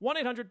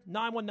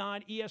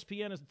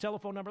 1-800-919-ESPN is the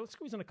telephone number. Let's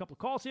squeeze in a couple of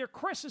calls here.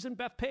 Chris is in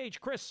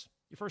Bethpage. Chris,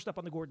 you're first up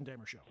on the Gordon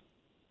Damer Show.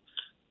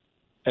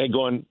 Hey,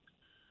 Gordon.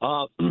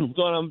 I'm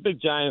a big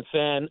Giant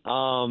fan.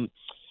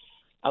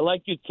 I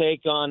like your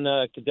take on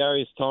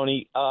Kadarius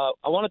Toney. I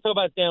want to talk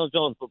about Daniel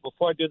Jones, but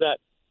before I do that,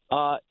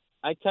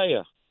 I tell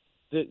you,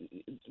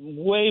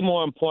 way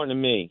more important to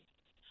me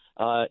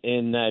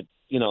in that,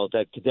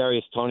 that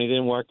Kadarius Toney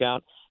didn't work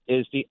out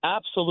is the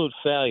absolute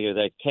failure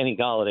that Kenny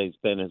Galladay's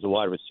been as a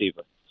wide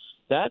receiver.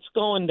 That's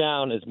going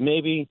down as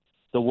maybe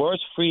the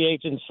worst free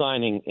agent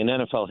signing in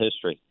NFL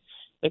history.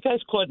 That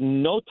guy's caught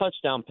no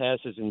touchdown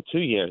passes in 2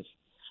 years.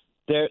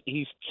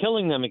 He's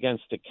killing them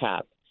against the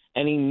cap,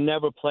 and he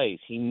never plays.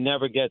 He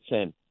never gets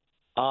in.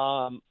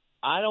 That's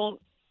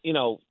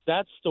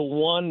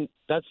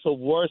the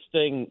worst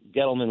thing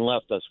Gettleman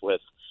left us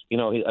with,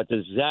 a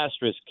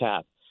disastrous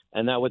cap.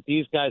 And that what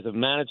these guys have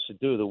managed to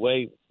do, the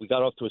way we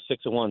got off to a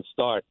 6-1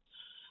 start,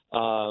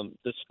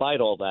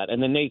 despite all that.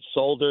 And the Nate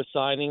Solder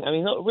signing,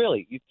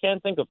 really, you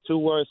can't think of two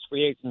worse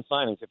free agent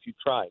signings if you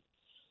tried.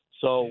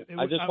 So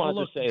I just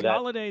wanted to say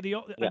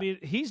Galladay,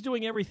 he's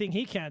doing everything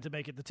he can to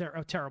make it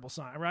a terrible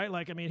sign, right?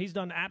 He's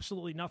done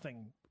absolutely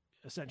nothing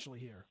essentially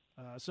here.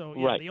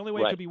 The only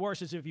way it could be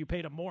worse is if you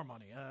paid him more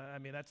money.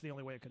 That's the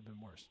only way it could have been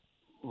worse.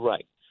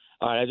 Right.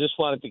 All right. I just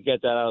wanted to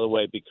get that out of the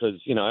way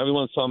because,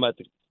 everyone's talking about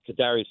the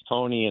Kadarius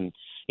Toney and,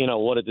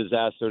 what a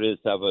disaster it is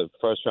to have a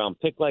first-round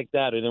pick like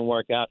that. It didn't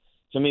work out.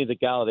 To me, the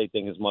Galladay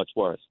thing is much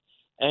worse.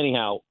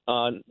 Anyhow,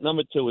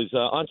 number two is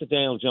on to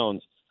Daniel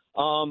Jones.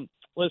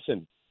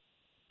 Listen,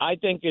 I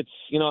think it's,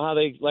 how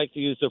they like to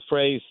use the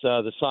phrase,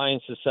 the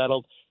science is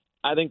settled.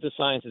 I think the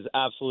science is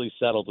absolutely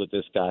settled with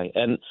this guy.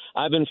 And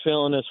I've been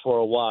feeling this for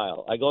a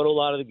while. I go to a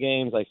lot of the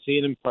games. I see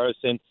it in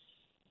person.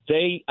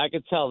 I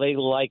could tell they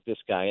like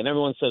this guy. And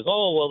everyone says,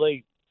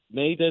 they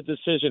made the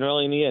decision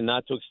early in the year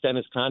not to extend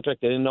his contract.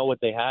 They didn't know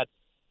what they had.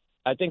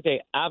 I think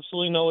they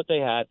absolutely know what they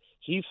had.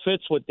 He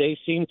fits what they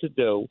seem to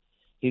do.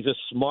 He's a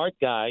smart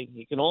guy.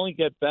 He can only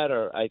get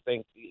better, I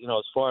think,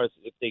 as far as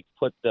if they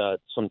put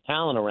some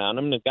talent around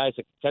him, the guys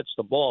that can catch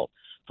the ball,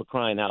 for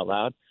crying out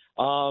loud.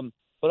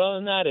 But other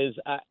than that is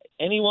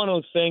anyone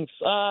who thinks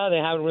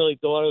they haven't really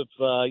thought of,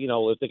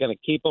 if they're going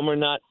to keep him or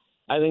not,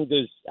 I think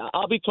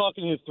I'll be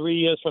talking to you 3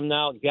 years from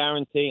now,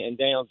 guarantee, and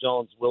Daniel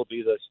Jones will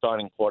be the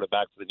starting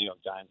quarterback for the New York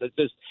Giants.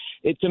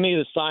 To me,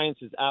 the science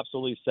is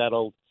absolutely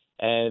settled,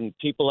 and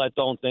people that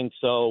don't think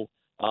so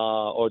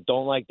or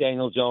don't like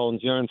Daniel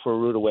Jones, you're in for a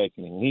rude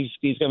awakening.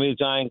 He's going to be the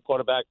Giant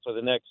quarterback for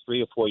the next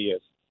 3 or 4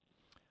 years.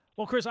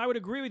 Well, Chris, I would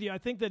agree with you. I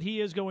think that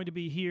he is going to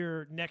be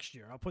here next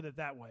year. I'll put it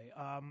that way.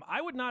 I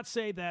would not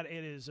say that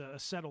it is a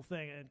settled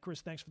thing. And,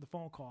 Chris, thanks for the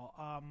phone call.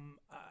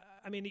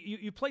 I mean,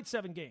 you played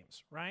 7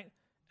 games, right?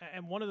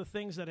 And one of the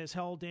things that has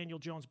held Daniel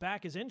Jones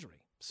back is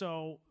injury.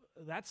 So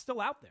that's still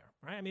out there,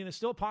 right? I mean, there's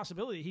still a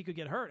possibility he could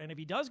get hurt. And if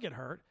he does get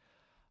hurt,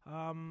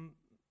 I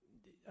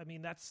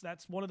mean, that's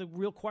one of the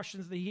real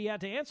questions that he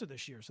had to answer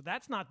this year. So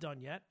that's not done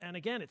yet. And,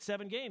 again, it's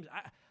 7 games.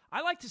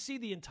 I like to see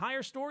the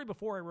entire story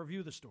before I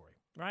review the story,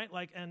 right?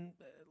 Like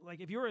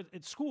if you're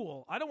at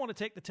school, I don't want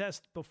to take the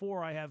test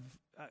before I have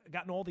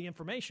gotten all the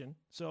information.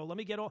 So let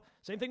me get all.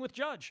 Same thing with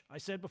Judge. I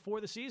said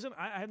before the season,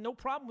 I have no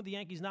problem with the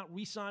Yankees not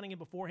re-signing him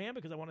beforehand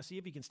because I want to see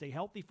if he can stay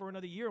healthy for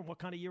another year and what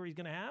kind of year he's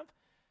going to have.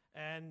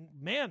 And,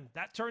 man,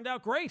 that turned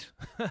out great.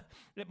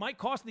 It might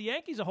cost the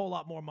Yankees a whole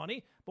lot more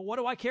money, but what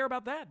do I care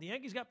about that? The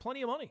Yankees got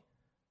plenty of money.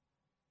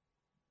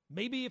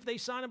 Maybe if they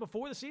sign him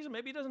before the season,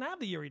 maybe he doesn't have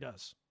the year he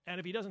does. And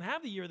if he doesn't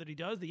have the year that he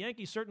does, the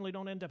Yankees certainly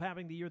don't end up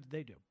having the year that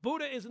they do.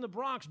 Buddha is in the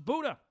Bronx.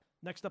 Buddha,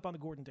 next up on the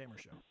Gordon Damer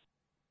Show.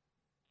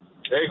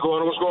 Hey,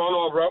 Gordon, what's going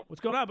on, bro? What's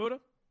going on, Buddha?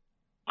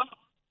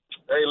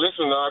 Hey,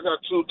 listen, I got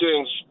 2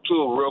 things,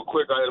 too, real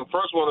quick. The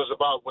first one is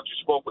about what you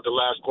spoke with the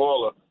last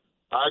caller.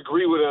 I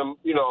agree with him,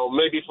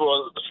 maybe for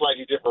a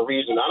slightly different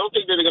reason. I don't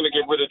think they're going to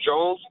get rid of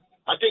Jones.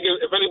 I think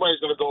if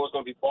anybody's going to go, it's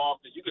going to be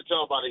Barkley. You can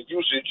tell by the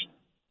usage.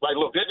 Like,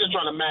 look, they're just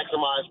trying to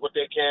maximize what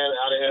they can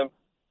out of him.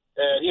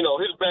 And,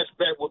 his best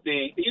bet would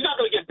be – he's not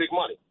going to get big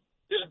money.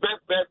 His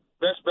best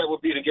bet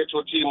would be to get to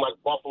a team like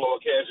Buffalo or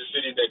Kansas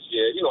City next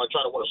year, and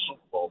try to win a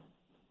Super Bowl.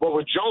 But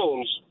with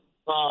Jones,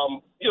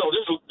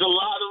 this is the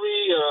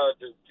lottery,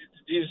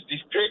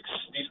 these picks,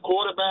 these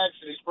quarterbacks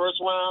in these first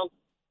round.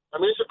 I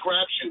mean, it's a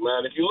crapshoot,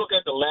 man. If you look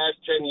at the last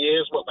 10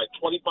 years, like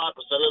 25%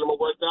 of them are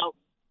worked out.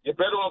 You're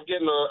better off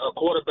getting a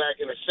quarterback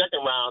in the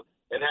second round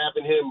and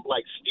having him,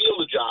 steal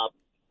the job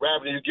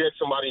rather than you get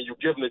somebody and you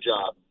give him the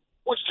job,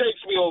 which takes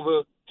me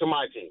over to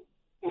my team.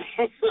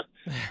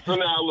 So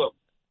now, look,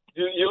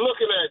 you're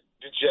looking at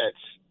the Jets,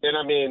 and,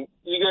 I mean,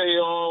 you got to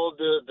hear all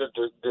the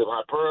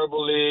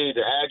hyperbole,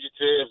 the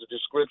adjectives, the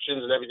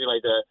descriptions, and everything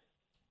like that.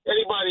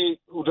 Anybody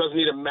who doesn't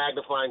need a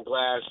magnifying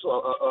glass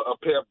or a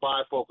pair of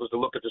bifocals to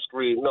look at the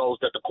screen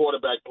knows that the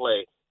quarterback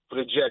play for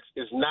the Jets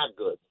is not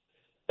good.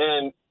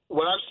 And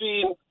what I've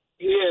seen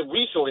here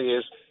recently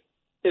is,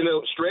 in a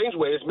strange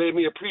way, it's made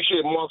me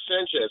appreciate Mark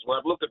Sanchez. When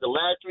I've looked at the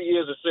last 3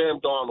 years of Sam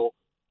Darnold,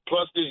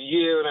 plus this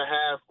year and a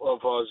half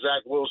of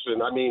Zach Wilson,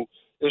 I mean,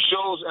 it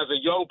shows as a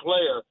young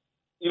player,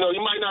 he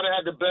might not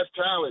have had the best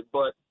talent,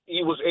 but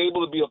he was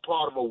able to be a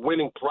part of a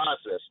winning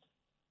process.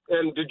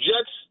 And the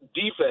Jets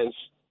defense,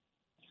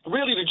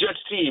 really the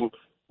Jets team,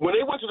 when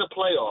they went to the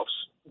playoffs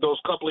those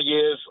couple of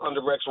years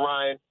under Rex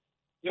Ryan,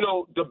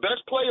 the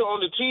best player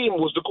on the team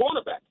was the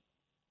cornerback.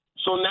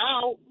 So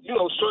now,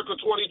 circa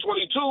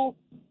 2022,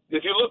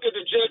 if you look at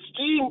the Jets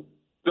team,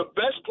 the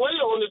best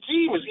player on the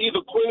team is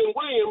either Quinnen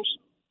Williams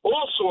or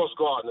Sauce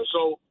Gardner.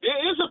 So there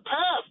is a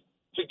path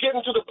to get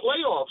into the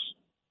playoffs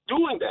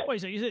doing that.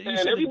 Wait, so you said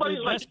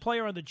the best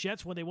player on the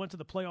Jets when they went to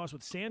the playoffs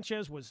with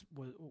Sanchez was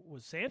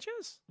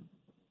Sanchez?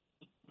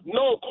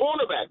 No,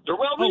 cornerback.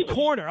 Darrell Reeves. Oh,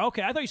 corner.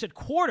 Okay, I thought you said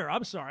quarter.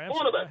 I'm sorry.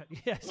 Cornerback.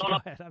 Yes, no, go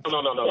ahead. No.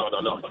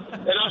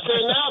 And I'm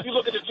saying now, if you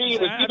look at the team,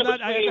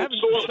 I haven't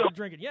started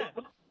drinking yet.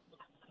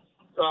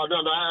 No,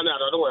 don't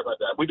worry about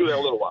that. We do that in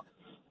a little while.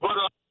 But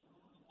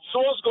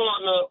Sauce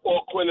Gardner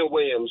or Quinnen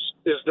Williams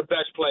is the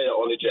best player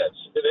on the Jets.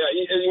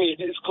 I mean,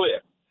 it's clear.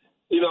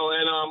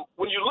 And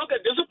when you look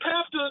at, there's a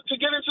path to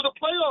get into the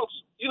playoffs,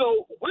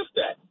 with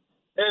that.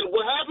 And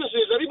what happens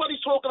is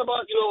everybody's talking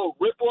about,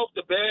 rip off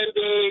the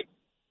Band-Aid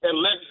and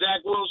let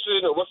Zach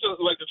Wilson, or what's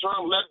the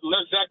term,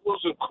 let Zach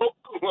Wilson cook.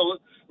 Well,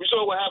 we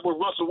saw what happened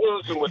with Russell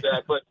Wilson with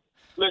that. But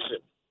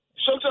listen,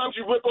 sometimes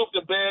you rip off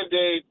the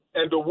Band-Aid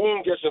and the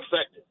wound gets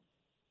infected.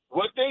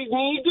 What they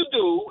need to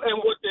do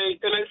and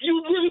if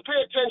you really pay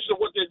attention to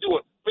what they're doing,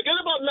 forget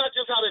about not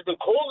just how they've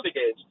been calling the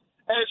games.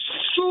 As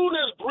soon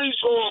as Breece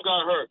Hall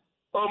got hurt,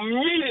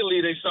 immediately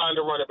they signed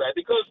a running back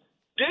because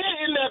they're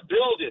in that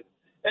building.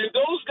 And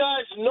those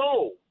guys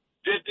know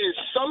that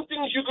there's some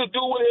things you could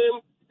do with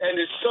him and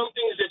there's some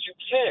things that you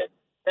can't.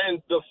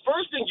 And the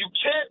first thing you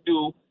can't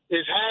do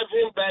is have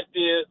him back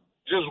there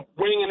just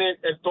winging it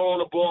and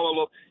throwing the ball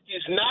all over.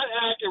 He's not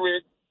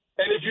accurate.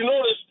 And if you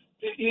notice,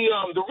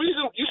 the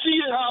reason you see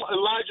how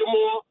Elijah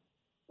Moore,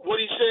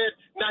 what he said,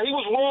 now he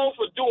was wrong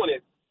for doing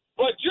it,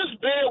 but just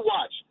bear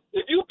watch.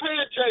 If you pay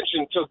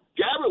attention to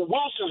Garrett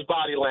Wilson's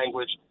body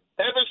language,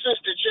 ever since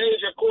the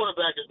change at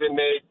quarterback has been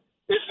made,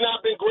 it's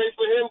not been great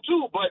for him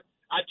too, but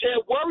I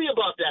can't worry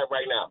about that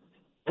right now.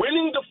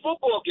 Winning the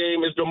football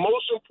game is the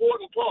most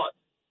important part,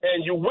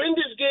 and you win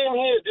this game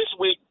here this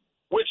week,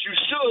 which you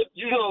should,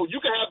 you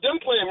can have them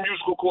playing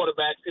musical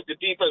quarterbacks if the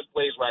defense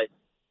plays right.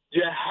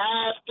 You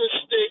have to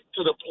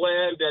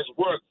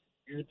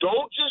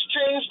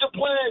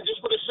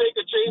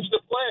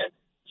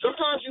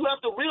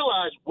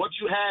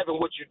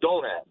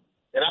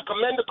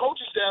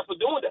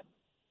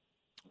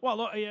Well,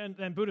 look,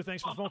 and Buddha,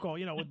 thanks for the phone call.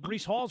 With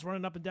Breece Hall's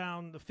running up and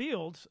down the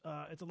field,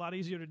 it's a lot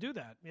easier to do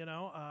that.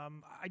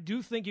 I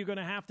do think you're going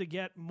to have to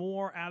get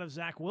more out of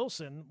Zach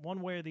Wilson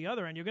one way or the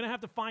other, and you're going to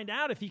have to find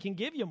out if he can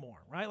give you more,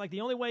 right? Like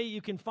the only way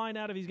you can find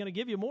out if he's going to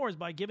give you more is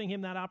by giving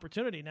him that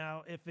opportunity.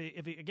 Now, if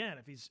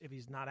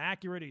he's not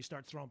accurate, or he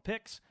starts throwing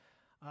picks,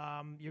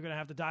 you're going to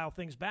have to dial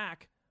things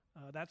back.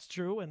 That's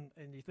true, and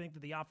you think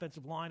that the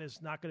offensive line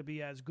is not going to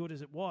be as good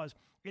as it was.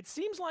 It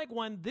seems like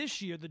when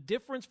this year, the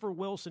difference for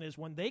Wilson is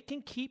when they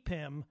can keep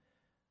him,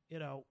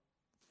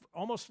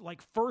 almost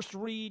like first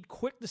read,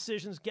 quick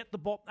decisions, get the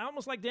ball,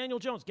 almost like Daniel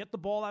Jones, get the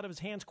ball out of his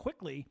hands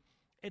quickly,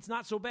 it's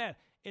not so bad.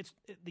 It's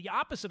the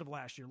opposite of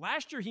last year.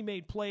 Last year he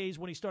made plays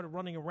when he started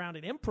running around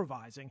and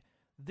improvising.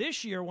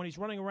 This year, when he's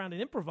running around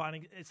and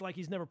improvising, it's like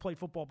he's never played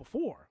football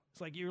before.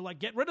 It's like you're like,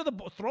 get rid of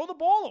throw the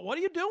ball. What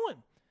are you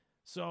doing?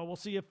 So we'll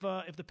see if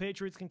the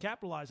Patriots can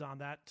capitalize on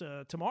that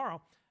tomorrow.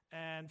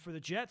 And for the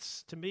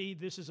Jets, to me,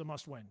 this is a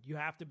must-win. You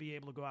have to be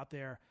able to go out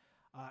there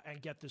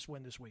and get this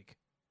win this week.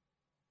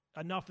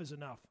 Enough is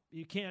enough.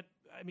 You can't,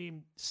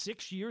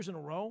 6 years in a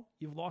row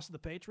you've lost to the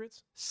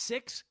Patriots.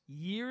 6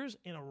 years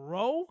in a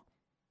row,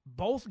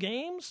 both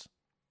games.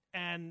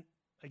 And,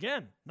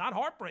 again, not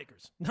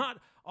heartbreakers. Not,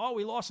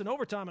 we lost in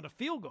overtime and a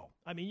field goal.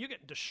 You're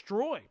getting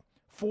destroyed.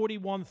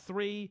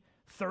 41-3,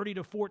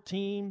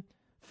 30-14.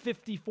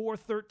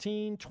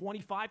 54-13,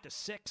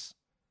 25-6.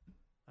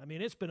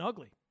 It's been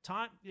ugly.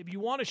 If you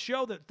want to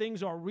show that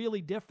things are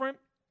really different,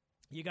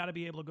 you got to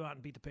be able to go out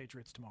and beat the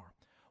Patriots tomorrow.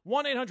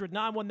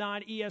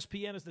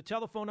 1-800-919-ESPN is the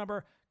telephone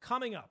number.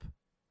 Coming up,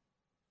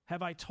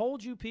 have I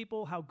told you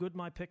people how good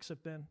my picks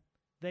have been?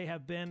 They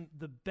have been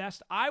the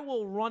best. I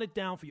will run it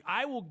down for you.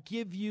 I will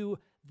give you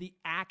the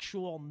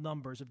actual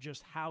numbers of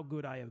just how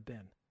good I have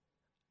been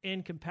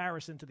in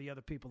comparison to the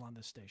other people on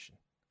this station.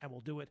 And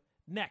we'll do it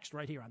next,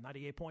 right here on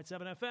 98.7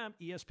 FM,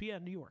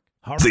 ESPN New York.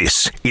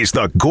 This is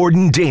the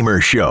Gordon Damer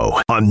Show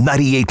on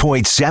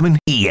 98.7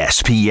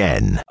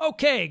 ESPN.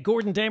 Okay,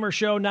 Gordon Damer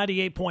Show,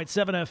 98.7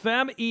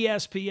 FM,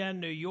 ESPN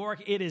New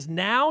York. It is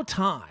now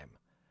time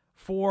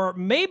for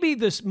maybe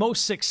the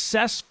most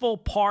successful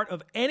part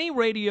of any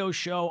radio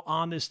show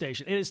on this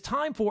station. It is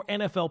time for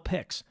NFL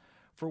picks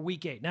for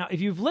Week 8. Now,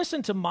 if you've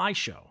listened to my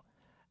show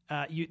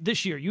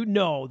this year, you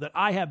know that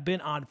I have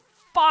been on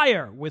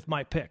fire with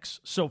my picks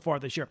so far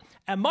this year.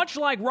 And much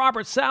like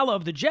Robert Saleh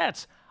of the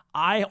Jets,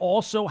 I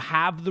also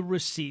have the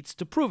receipts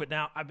to prove it.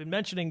 Now, I've been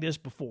mentioning this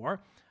before,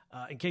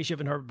 in case you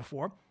haven't heard it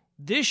before.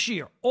 This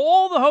year,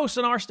 all the hosts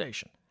on our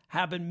station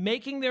have been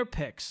making their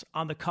picks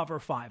on the Cover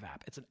 5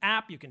 app. It's an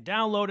app. You can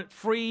download it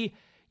free.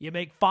 You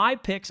make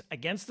 5 picks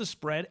against the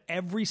spread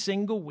every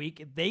single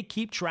week. They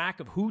keep track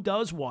of who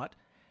does what,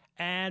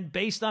 and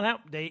based on how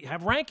they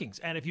have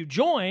rankings. And if you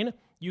join,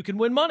 you can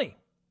win money.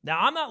 Now,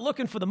 I'm not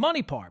looking for the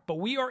money part, but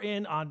we are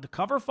in on the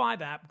Cover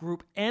 5 app,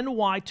 group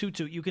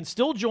NY22. You can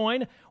still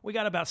join. We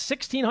got about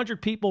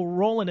 1,600 people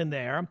rolling in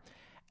there.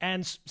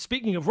 And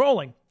speaking of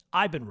rolling,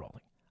 I've been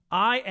rolling.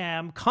 I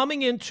am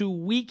coming into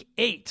Week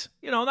 8.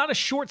 Not a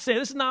short stay.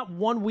 This is not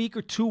 1 week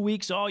or 2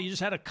 weeks. You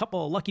just had a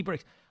couple of lucky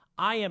breaks.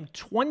 I am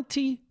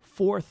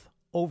 24th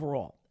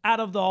overall. Out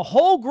of the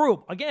whole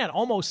group, again,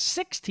 almost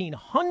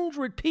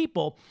 1,600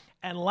 people.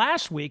 And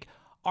last week,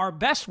 our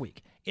best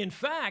week. In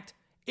fact,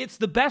 it's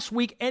the best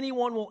week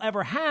anyone will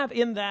ever have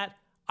in that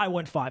I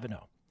went 5-0.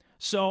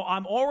 So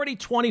I'm already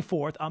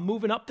 24th. I'm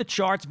moving up the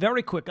charts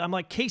very quick. I'm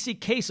like Casey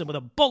Kasem with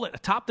a bullet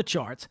atop the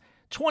charts.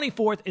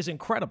 24th is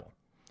incredible.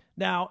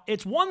 Now,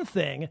 it's one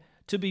thing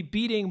to be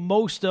beating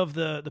most of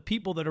the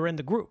people that are in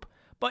the group.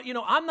 But,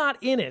 I'm not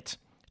in it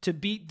to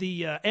beat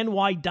the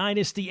NY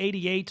Dynasty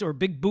 88 or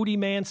Big Booty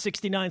Man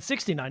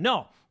 69-69.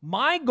 No,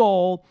 my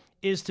goal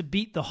is to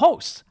beat the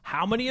hosts.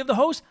 How many of the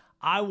hosts?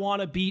 I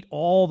want to beat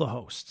all the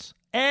hosts.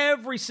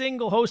 Every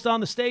single host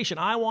on the station,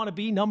 I want to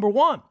be number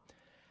one.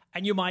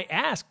 And you might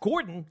ask,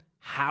 Gordon,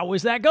 how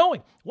is that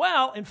going?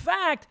 Well, in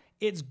fact,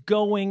 it's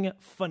going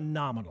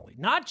phenomenally.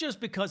 Not just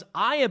because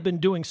I have been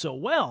doing so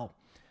well,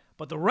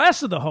 but the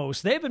rest of the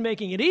hosts, they've been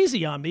making it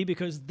easy on me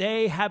because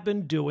they have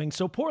been doing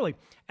so poorly.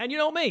 And you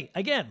know me,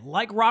 again,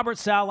 like Robert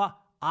Saleh,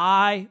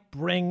 I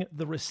bring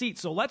the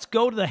receipts. So let's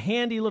go to the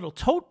handy little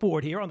tote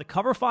board here on the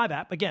Cover 5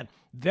 app. Again,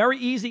 very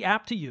easy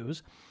app to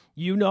use.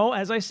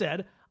 As I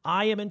said,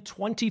 I am in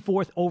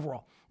 24th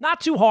overall.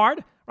 Not too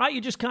hard, right?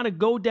 You just kind of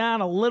go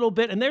down a little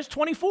bit, and there's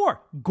 24.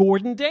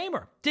 Gordon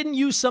Damer. Didn't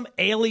use some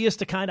alias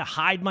to kind of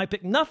hide my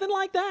pick. Nothing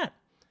like that.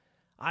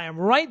 I am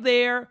right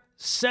there,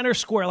 center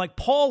square, like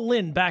Paul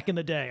Lynde back in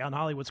the day on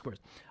Hollywood Squares.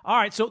 All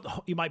right, so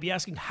you might be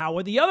asking, how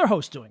are the other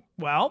hosts doing?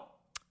 Well,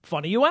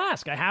 funny you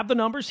ask. I have the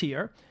numbers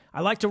here.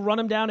 I like to run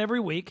them down every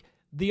week.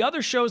 The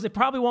other shows, they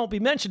probably won't be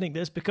mentioning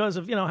this because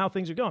of, how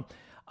things are going.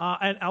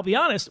 And I'll be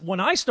honest, when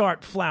I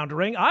start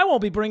floundering, I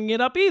won't be bringing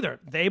it up either.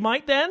 They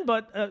might then,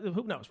 but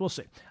who knows? We'll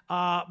see.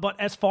 But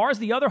as far as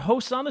the other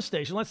hosts on the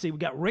station, let's see. We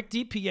got Rick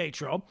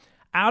DiPietro.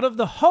 Out of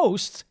the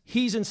hosts,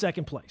 he's in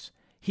second place.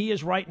 He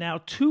is right now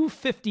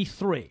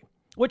 253,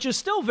 which is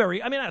still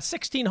very, at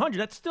 1,600,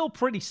 that's still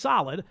pretty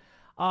solid.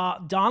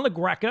 Don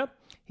LaGreca,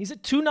 He's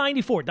at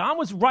 294. Don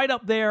was right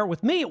up there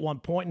with me at one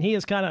point, and he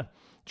has kind of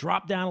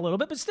dropped down a little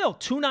bit, but still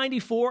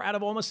 294 out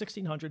of almost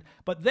 1,600.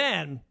 But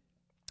then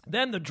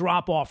the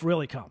drop-off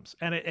really comes,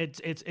 and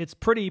it's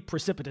pretty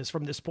precipitous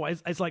from this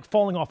point. It's like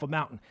falling off a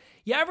mountain.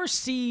 You ever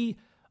see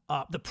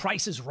The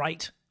Price is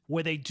Right,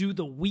 where they do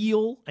the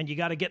wheel, and you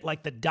got to get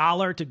like the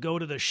dollar to go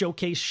to the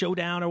showcase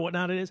showdown or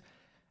whatnot it is?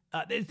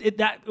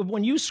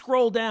 When you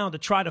scroll down to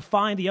try to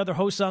find the other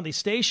hosts on the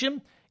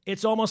station,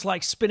 it's almost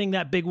like spinning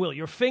that big wheel.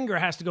 Your finger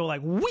has to go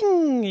like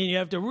wing, and you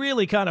have to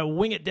really kind of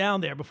wing it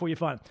down there before you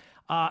find it.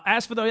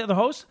 As for the other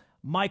host,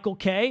 Michael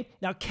K.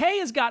 Now, K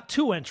has got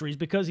 2 entries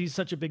because he's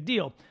such a big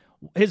deal.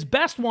 His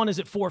best one is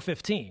at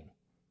 415.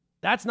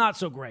 That's not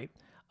so great.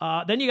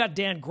 Then you got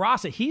Dan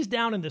Grassa. He's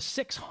down in the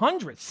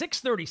 600,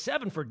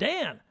 637 for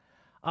Dan.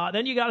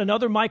 Then you got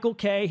another Michael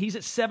K. He's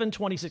at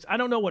 726. I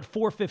don't know what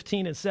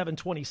 415 and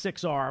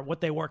 726 are, what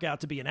they work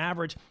out to be an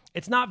average.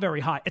 It's not very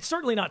high. It's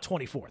certainly not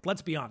 24th.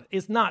 Let's be honest.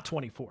 It's not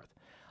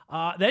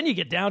 24th. Then you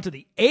get down to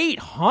the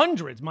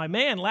 800s. My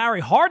man,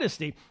 Larry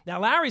Hardesty. Now,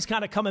 Larry's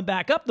kind of coming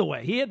back up the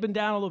way. He had been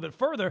down a little bit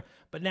further,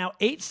 but now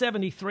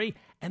 873.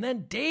 And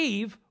then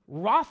Dave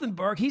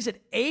Rothenberg, he's at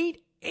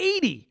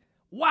 880.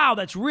 Wow,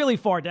 that's really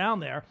far down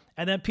there.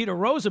 And then Peter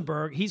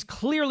Rosenberg, he's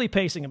clearly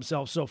pacing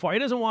himself so far. He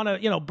doesn't want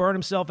to, burn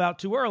himself out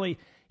too early.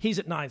 He's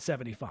at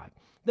 975.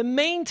 The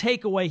main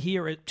takeaway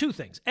here is 2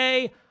 things.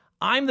 A,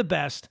 I'm the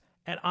best,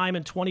 and I'm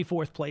in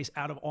 24th place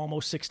out of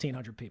almost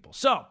 1,600 people.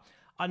 So,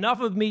 enough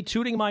of me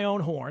tooting my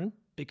own horn,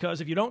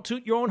 because if you don't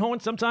toot your own horn,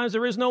 sometimes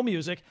there is no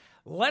music.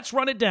 Let's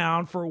run it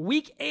down for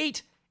Week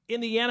 8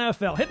 in the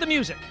NFL. Hit the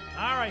music.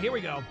 All right, here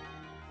we go.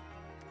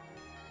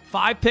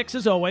 5 picks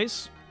as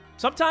always.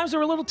 Sometimes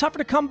they're a little tougher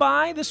to come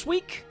by this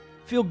week.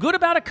 Feel good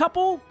about a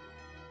couple.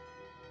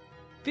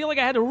 Feel like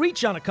I had to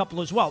reach on a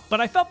couple as well.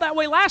 But I felt that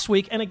way last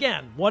week. And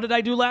again, what did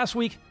I do last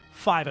week?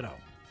 5-0.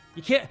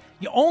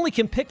 You only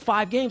can pick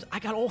 5 games. I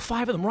got all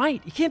 5 of them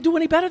right. You can't do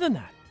any better than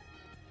that.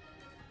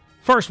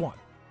 First one.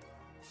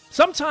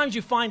 Sometimes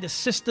you find a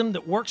system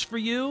that works for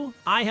you.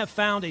 I have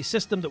found a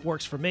system that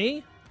works for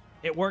me.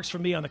 It works for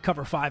me on the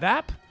Cover 5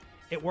 app.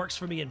 It works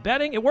for me in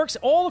betting. It works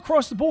all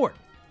across the board.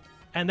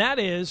 And that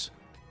is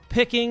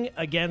picking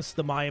against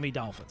the Miami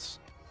Dolphins.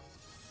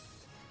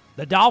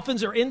 The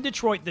Dolphins are in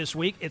Detroit this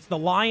week. It's the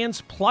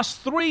Lions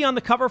 +3 on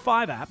the Cover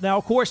 5 app. Now,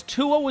 of course,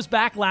 Tua was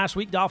back last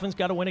week. Dolphins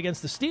got a win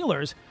against the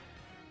Steelers.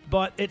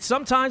 But it's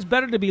sometimes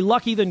better to be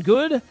lucky than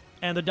good,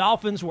 and the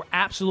Dolphins were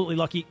absolutely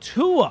lucky.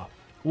 Tua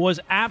was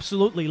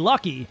absolutely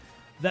lucky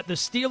that the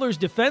Steelers'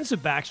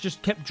 defensive backs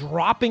just kept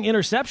dropping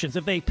interceptions.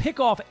 If they pick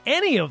off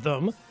any of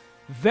them,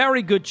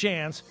 very good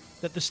chance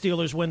that the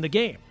Steelers win the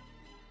game.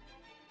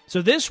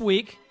 So this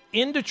week,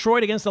 in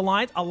Detroit against the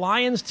Lions, a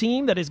Lions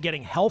team that is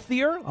getting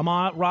healthier.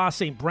 Amon-Ra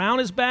St. Brown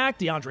is back.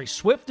 DeAndre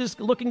Swift is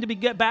looking to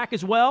get back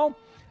as well.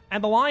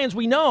 And the Lions,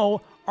 we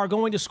know, are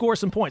going to score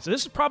some points. So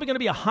this is probably going to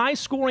be a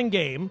high-scoring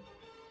game.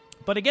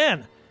 But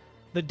again,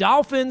 the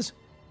Dolphins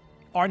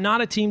are not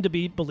a team to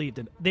be believed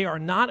in. They are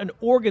not an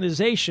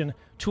organization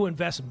to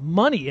invest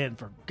money in.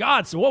 For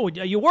God's sake,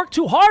 you work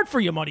too hard for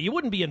your money. You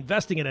wouldn't be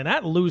investing it in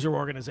that loser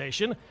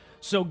organization.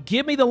 So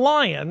give me the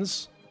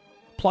Lions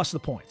plus the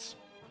points.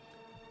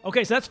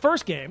 Okay, so that's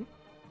first game.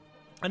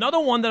 Another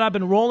one that I've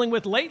been rolling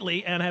with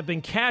lately and have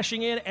been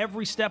cashing in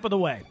every step of the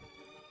way.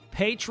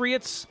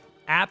 Patriots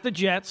at the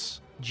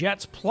Jets.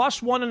 Jets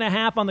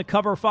 +1.5 on the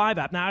Cover 5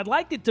 app. Now, I'd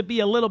like it to be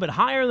a little bit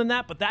higher than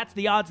that, but that's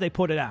the odds they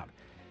put it out.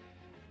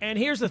 And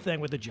here's the thing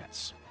with the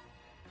Jets.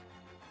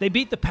 They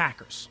beat the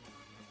Packers.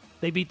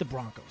 They beat the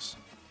Broncos.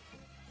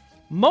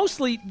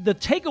 Mostly, the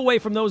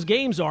takeaway from those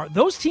games are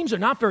those teams are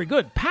not very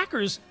good.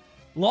 Packers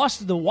lost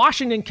to the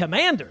Washington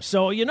Commanders,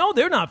 so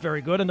they're not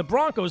very good. And the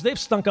Broncos, they've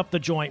stunk up the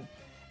joint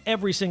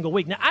every single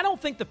week. Now, I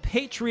don't think the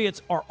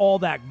Patriots are all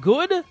that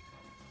good,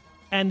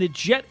 and the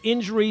Jet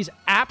injuries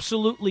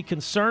absolutely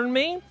concern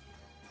me,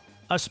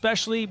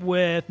 especially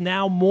with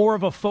now more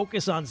of a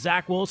focus on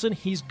Zach Wilson.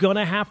 He's going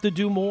to have to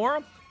do more.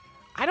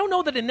 I don't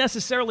know that it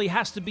necessarily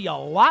has to be a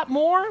lot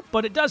more,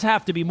 but it does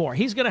have to be more.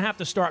 He's going to have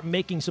to start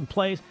making some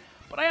plays,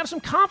 but I have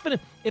some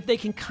confidence if they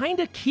can kind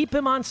of keep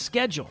him on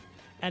schedule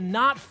and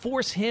not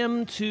force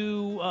him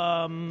to,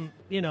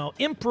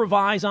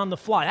 improvise on the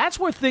fly. That's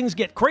where things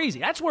get crazy.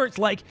 That's where it's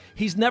like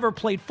he's never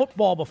played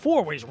football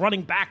before, where he's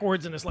running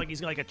backwards and it's like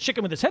he's like a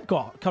chicken with his head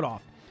cut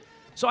off.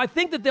 So I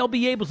think that they'll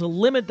be able to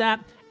limit that.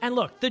 And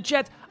look, the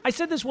Jets, I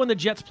said this when the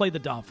Jets played the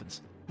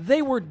Dolphins.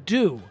 They were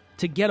due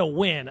to get a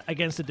win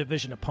against a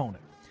division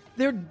opponent.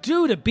 They're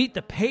due to beat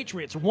the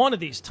Patriots one of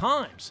these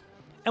times.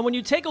 And when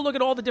you take a look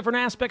at all the different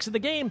aspects of the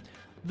game,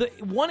 the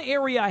one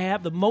area I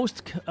have the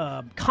most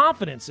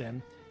confidence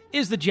in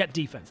is the Jet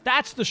defense.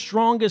 That's the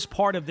strongest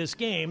part of this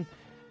game.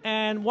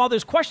 And while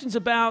there's questions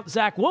about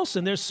Zach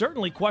Wilson, there's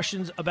certainly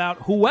questions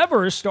about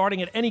whoever is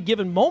starting at any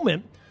given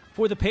moment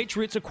for the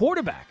Patriots at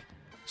quarterback.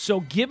 So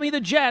give me the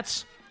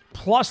Jets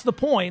plus the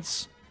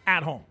points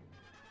at home.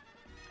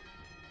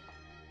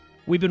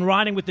 We've been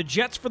riding with the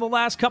Jets for the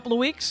last couple of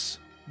weeks.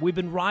 We've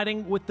been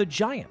riding with the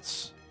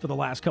Giants for the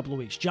last couple of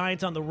weeks.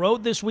 Giants on the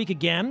road this week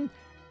again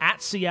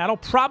at Seattle.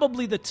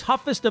 Probably the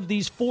toughest of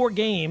these 4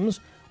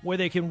 games where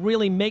they can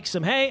really make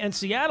some hay. And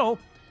Seattle,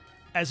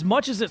 as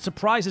much as it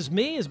surprises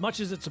me, as much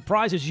as it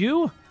surprises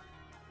you,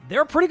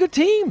 they're a pretty good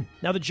team.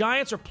 Now, the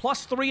Giants are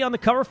 +3 on the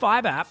Cover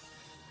 5 app.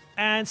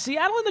 And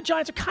Seattle and the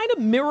Giants are kind of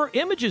mirror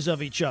images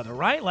of each other,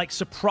 right? Like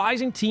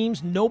surprising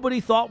teams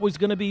nobody thought was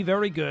going to be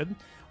very good.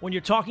 When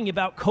you're talking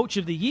about Coach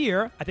of the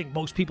Year, I think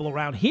most people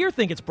around here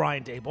think it's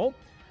Brian Daboll.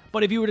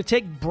 But if you were to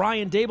take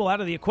Brian Daboll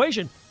out of the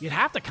equation, you'd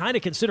have to kind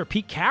of consider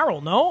Pete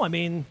Carroll, no? I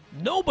mean,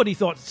 everybody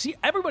thought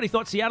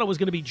Seattle was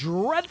going to be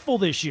dreadful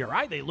this year,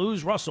 right? They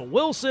lose Russell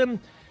Wilson.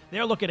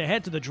 They're looking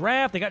ahead to the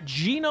draft. They got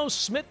Geno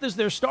Smith as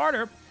their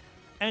starter.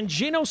 And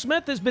Geno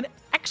Smith has been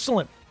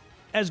excellent.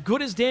 As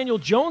good as Daniel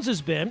Jones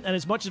has been, and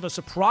as much of a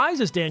surprise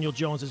as Daniel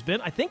Jones has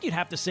been, I think you'd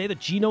have to say that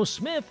Geno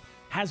Smith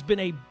has been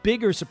a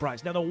bigger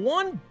surprise. Now, the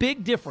one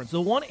big difference, the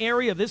one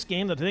area of this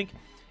game that I think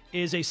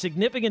is a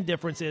significant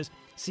difference is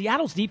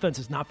Seattle's defense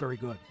is not very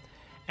good.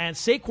 And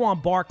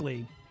Saquon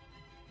Barkley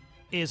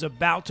is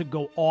about to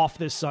go off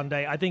this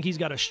Sunday. I think he's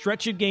got a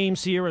stretch of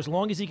games here. As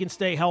long as he can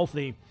stay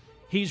healthy,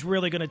 he's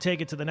really going to take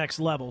it to the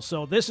next level.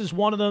 So this is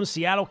one of them.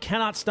 Seattle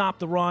cannot stop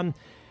the run.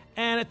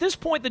 And at this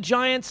point, the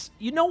Giants,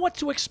 you know what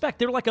to expect.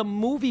 They're like a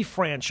movie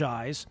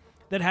franchise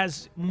that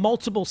has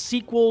multiple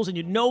sequels, and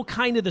you know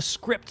kind of the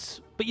scripts,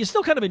 but you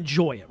still kind of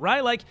enjoy it,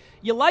 right? Like,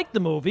 you like the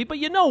movie, but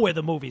you know where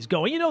the movie's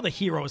going. You know the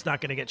hero is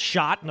not going to get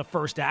shot in the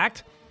first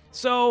act.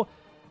 So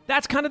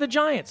that's kind of the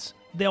Giants.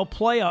 They'll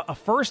play a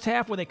first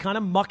half where they kind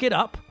of muck it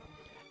up,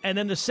 and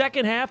then the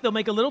second half, they'll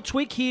make a little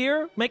tweak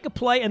here, make a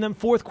play, and then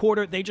fourth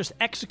quarter, they just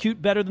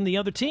execute better than the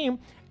other team,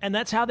 and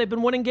that's how they've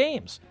been winning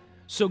games.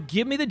 So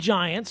give me the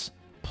Giants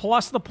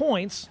plus the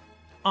points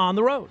on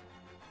the road.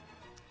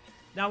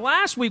 Now,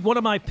 last week, one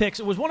of my picks,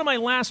 it was one of my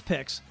last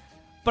picks,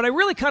 but I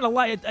really kind of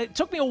like it. It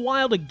took me a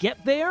while to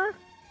get there,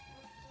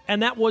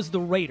 and that was the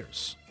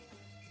Raiders.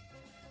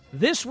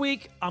 This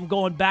week, I'm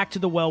going back to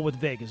the well with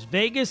Vegas.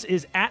 Vegas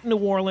is at New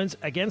Orleans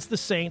against the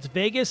Saints.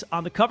 Vegas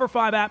on the Cover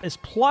 5 app is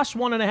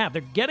 +1.5.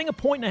 They're getting a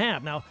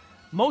 1.5. Now,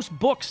 most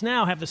books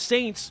now have the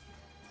Saints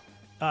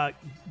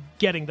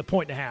getting the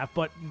 1.5,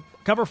 but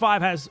Cover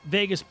 5 has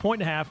Vegas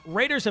 1.5.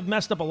 Raiders have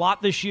messed up a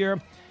lot this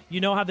year. You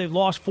know how they've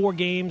lost 4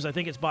 games. I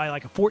think it's by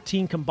like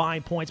 14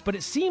 combined points. But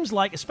it seems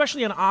like,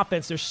 especially on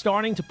offense, they're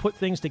starting to put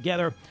things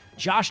together.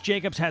 Josh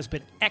Jacobs has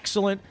been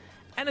excellent.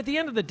 And at the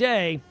end of the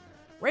day,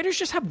 Raiders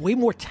just have way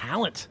more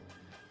talent.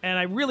 And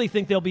I really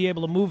think they'll be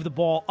able to move the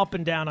ball up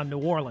and down on New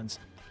Orleans.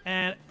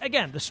 And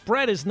again, the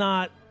spread is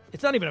not,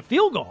 it's not even a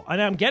field goal.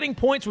 And I'm getting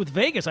points with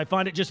Vegas. I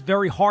find it just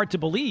very hard to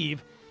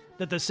believe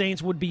that the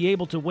Saints would be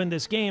able to win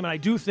this game. And I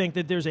do think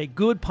that there's a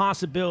good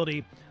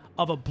possibility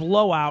of a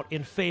blowout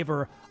in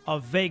favor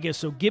of Vegas.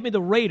 So give me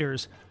the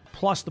Raiders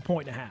plus the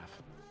 1.5.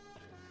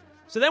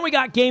 So then we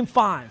got Game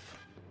 5.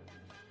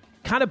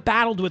 Kind of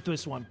battled with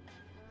this one.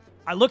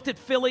 I looked at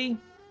Philly.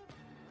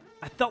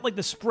 I felt like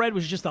the spread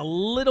was just a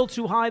little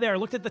too high there. I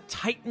looked at the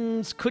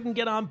Titans, couldn't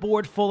get on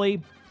board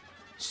fully.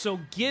 So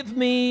give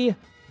me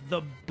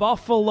the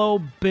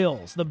Buffalo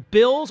Bills. The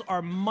Bills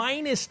are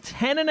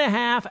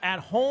 -10.5 at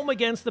home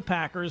against the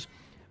Packers.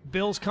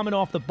 Bills coming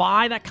off the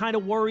bye. That kind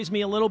of worries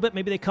me a little bit.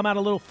 Maybe they come out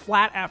a little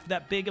flat after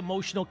that big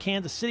emotional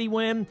Kansas City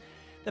win.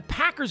 The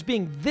Packers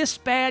being this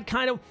bad,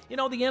 kind of, you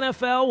know, the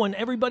NFL, when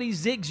everybody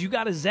zigs, you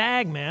got to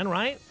zag, man,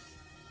 right?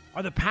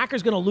 Are the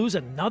Packers going to lose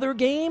another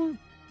game?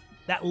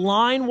 That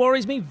line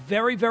worries me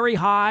very, very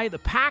high. The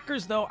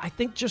Packers, though, I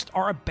think just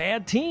are a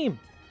bad team.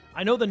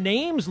 I know the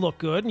names look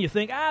good, and you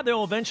think,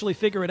 they'll eventually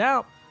figure it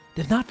out.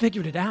 They've not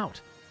figured it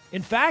out.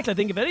 In fact, I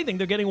think, if anything,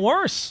 they're getting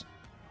worse.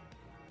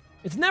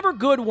 It's never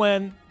good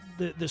when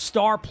the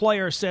star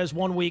player says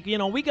one week, you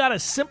know, we got to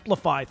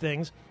simplify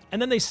things,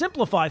 and then they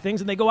simplify things,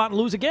 and they go out and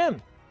lose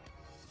again.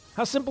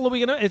 How simple are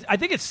we going to? I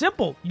think it's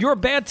simple. You're a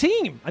bad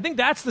team. I think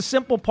that's the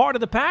simple part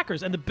of the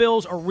Packers, and the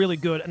Bills are really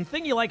good. And the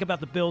thing you like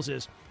about the Bills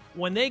is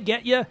when they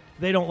get you,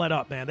 they don't let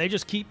up, man. They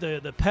just keep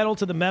the pedal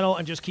to the metal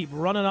and just keep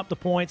running up the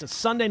points. It's a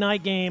Sunday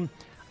night game.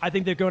 I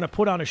think they're going to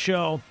put on a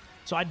show.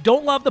 So I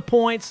don't love the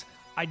points.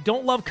 I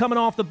don't love coming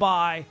off the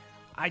bye.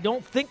 I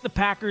don't think the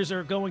Packers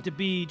are going to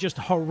be just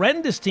a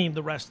horrendous team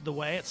the rest of the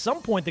way. At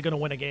some point, they're going to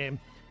win a game,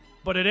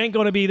 but it ain't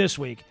going to be this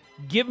week.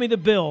 Give me the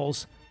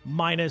Bills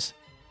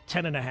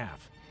 -10.5.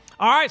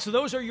 All right, so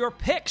those are your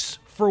picks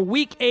for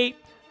Week 8,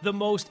 the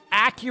most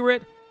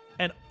accurate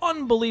and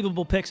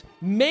unbelievable picks,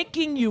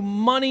 making you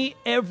money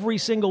every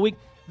single week.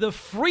 The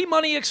Free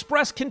Money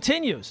Express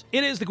continues.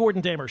 It is the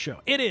Gordon Damer Show.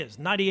 It is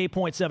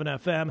 98.7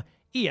 FM,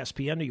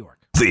 ESPN New York.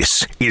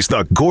 This is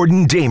the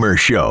Gordon Damer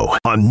Show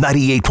on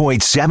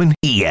 98.7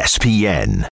 ESPN.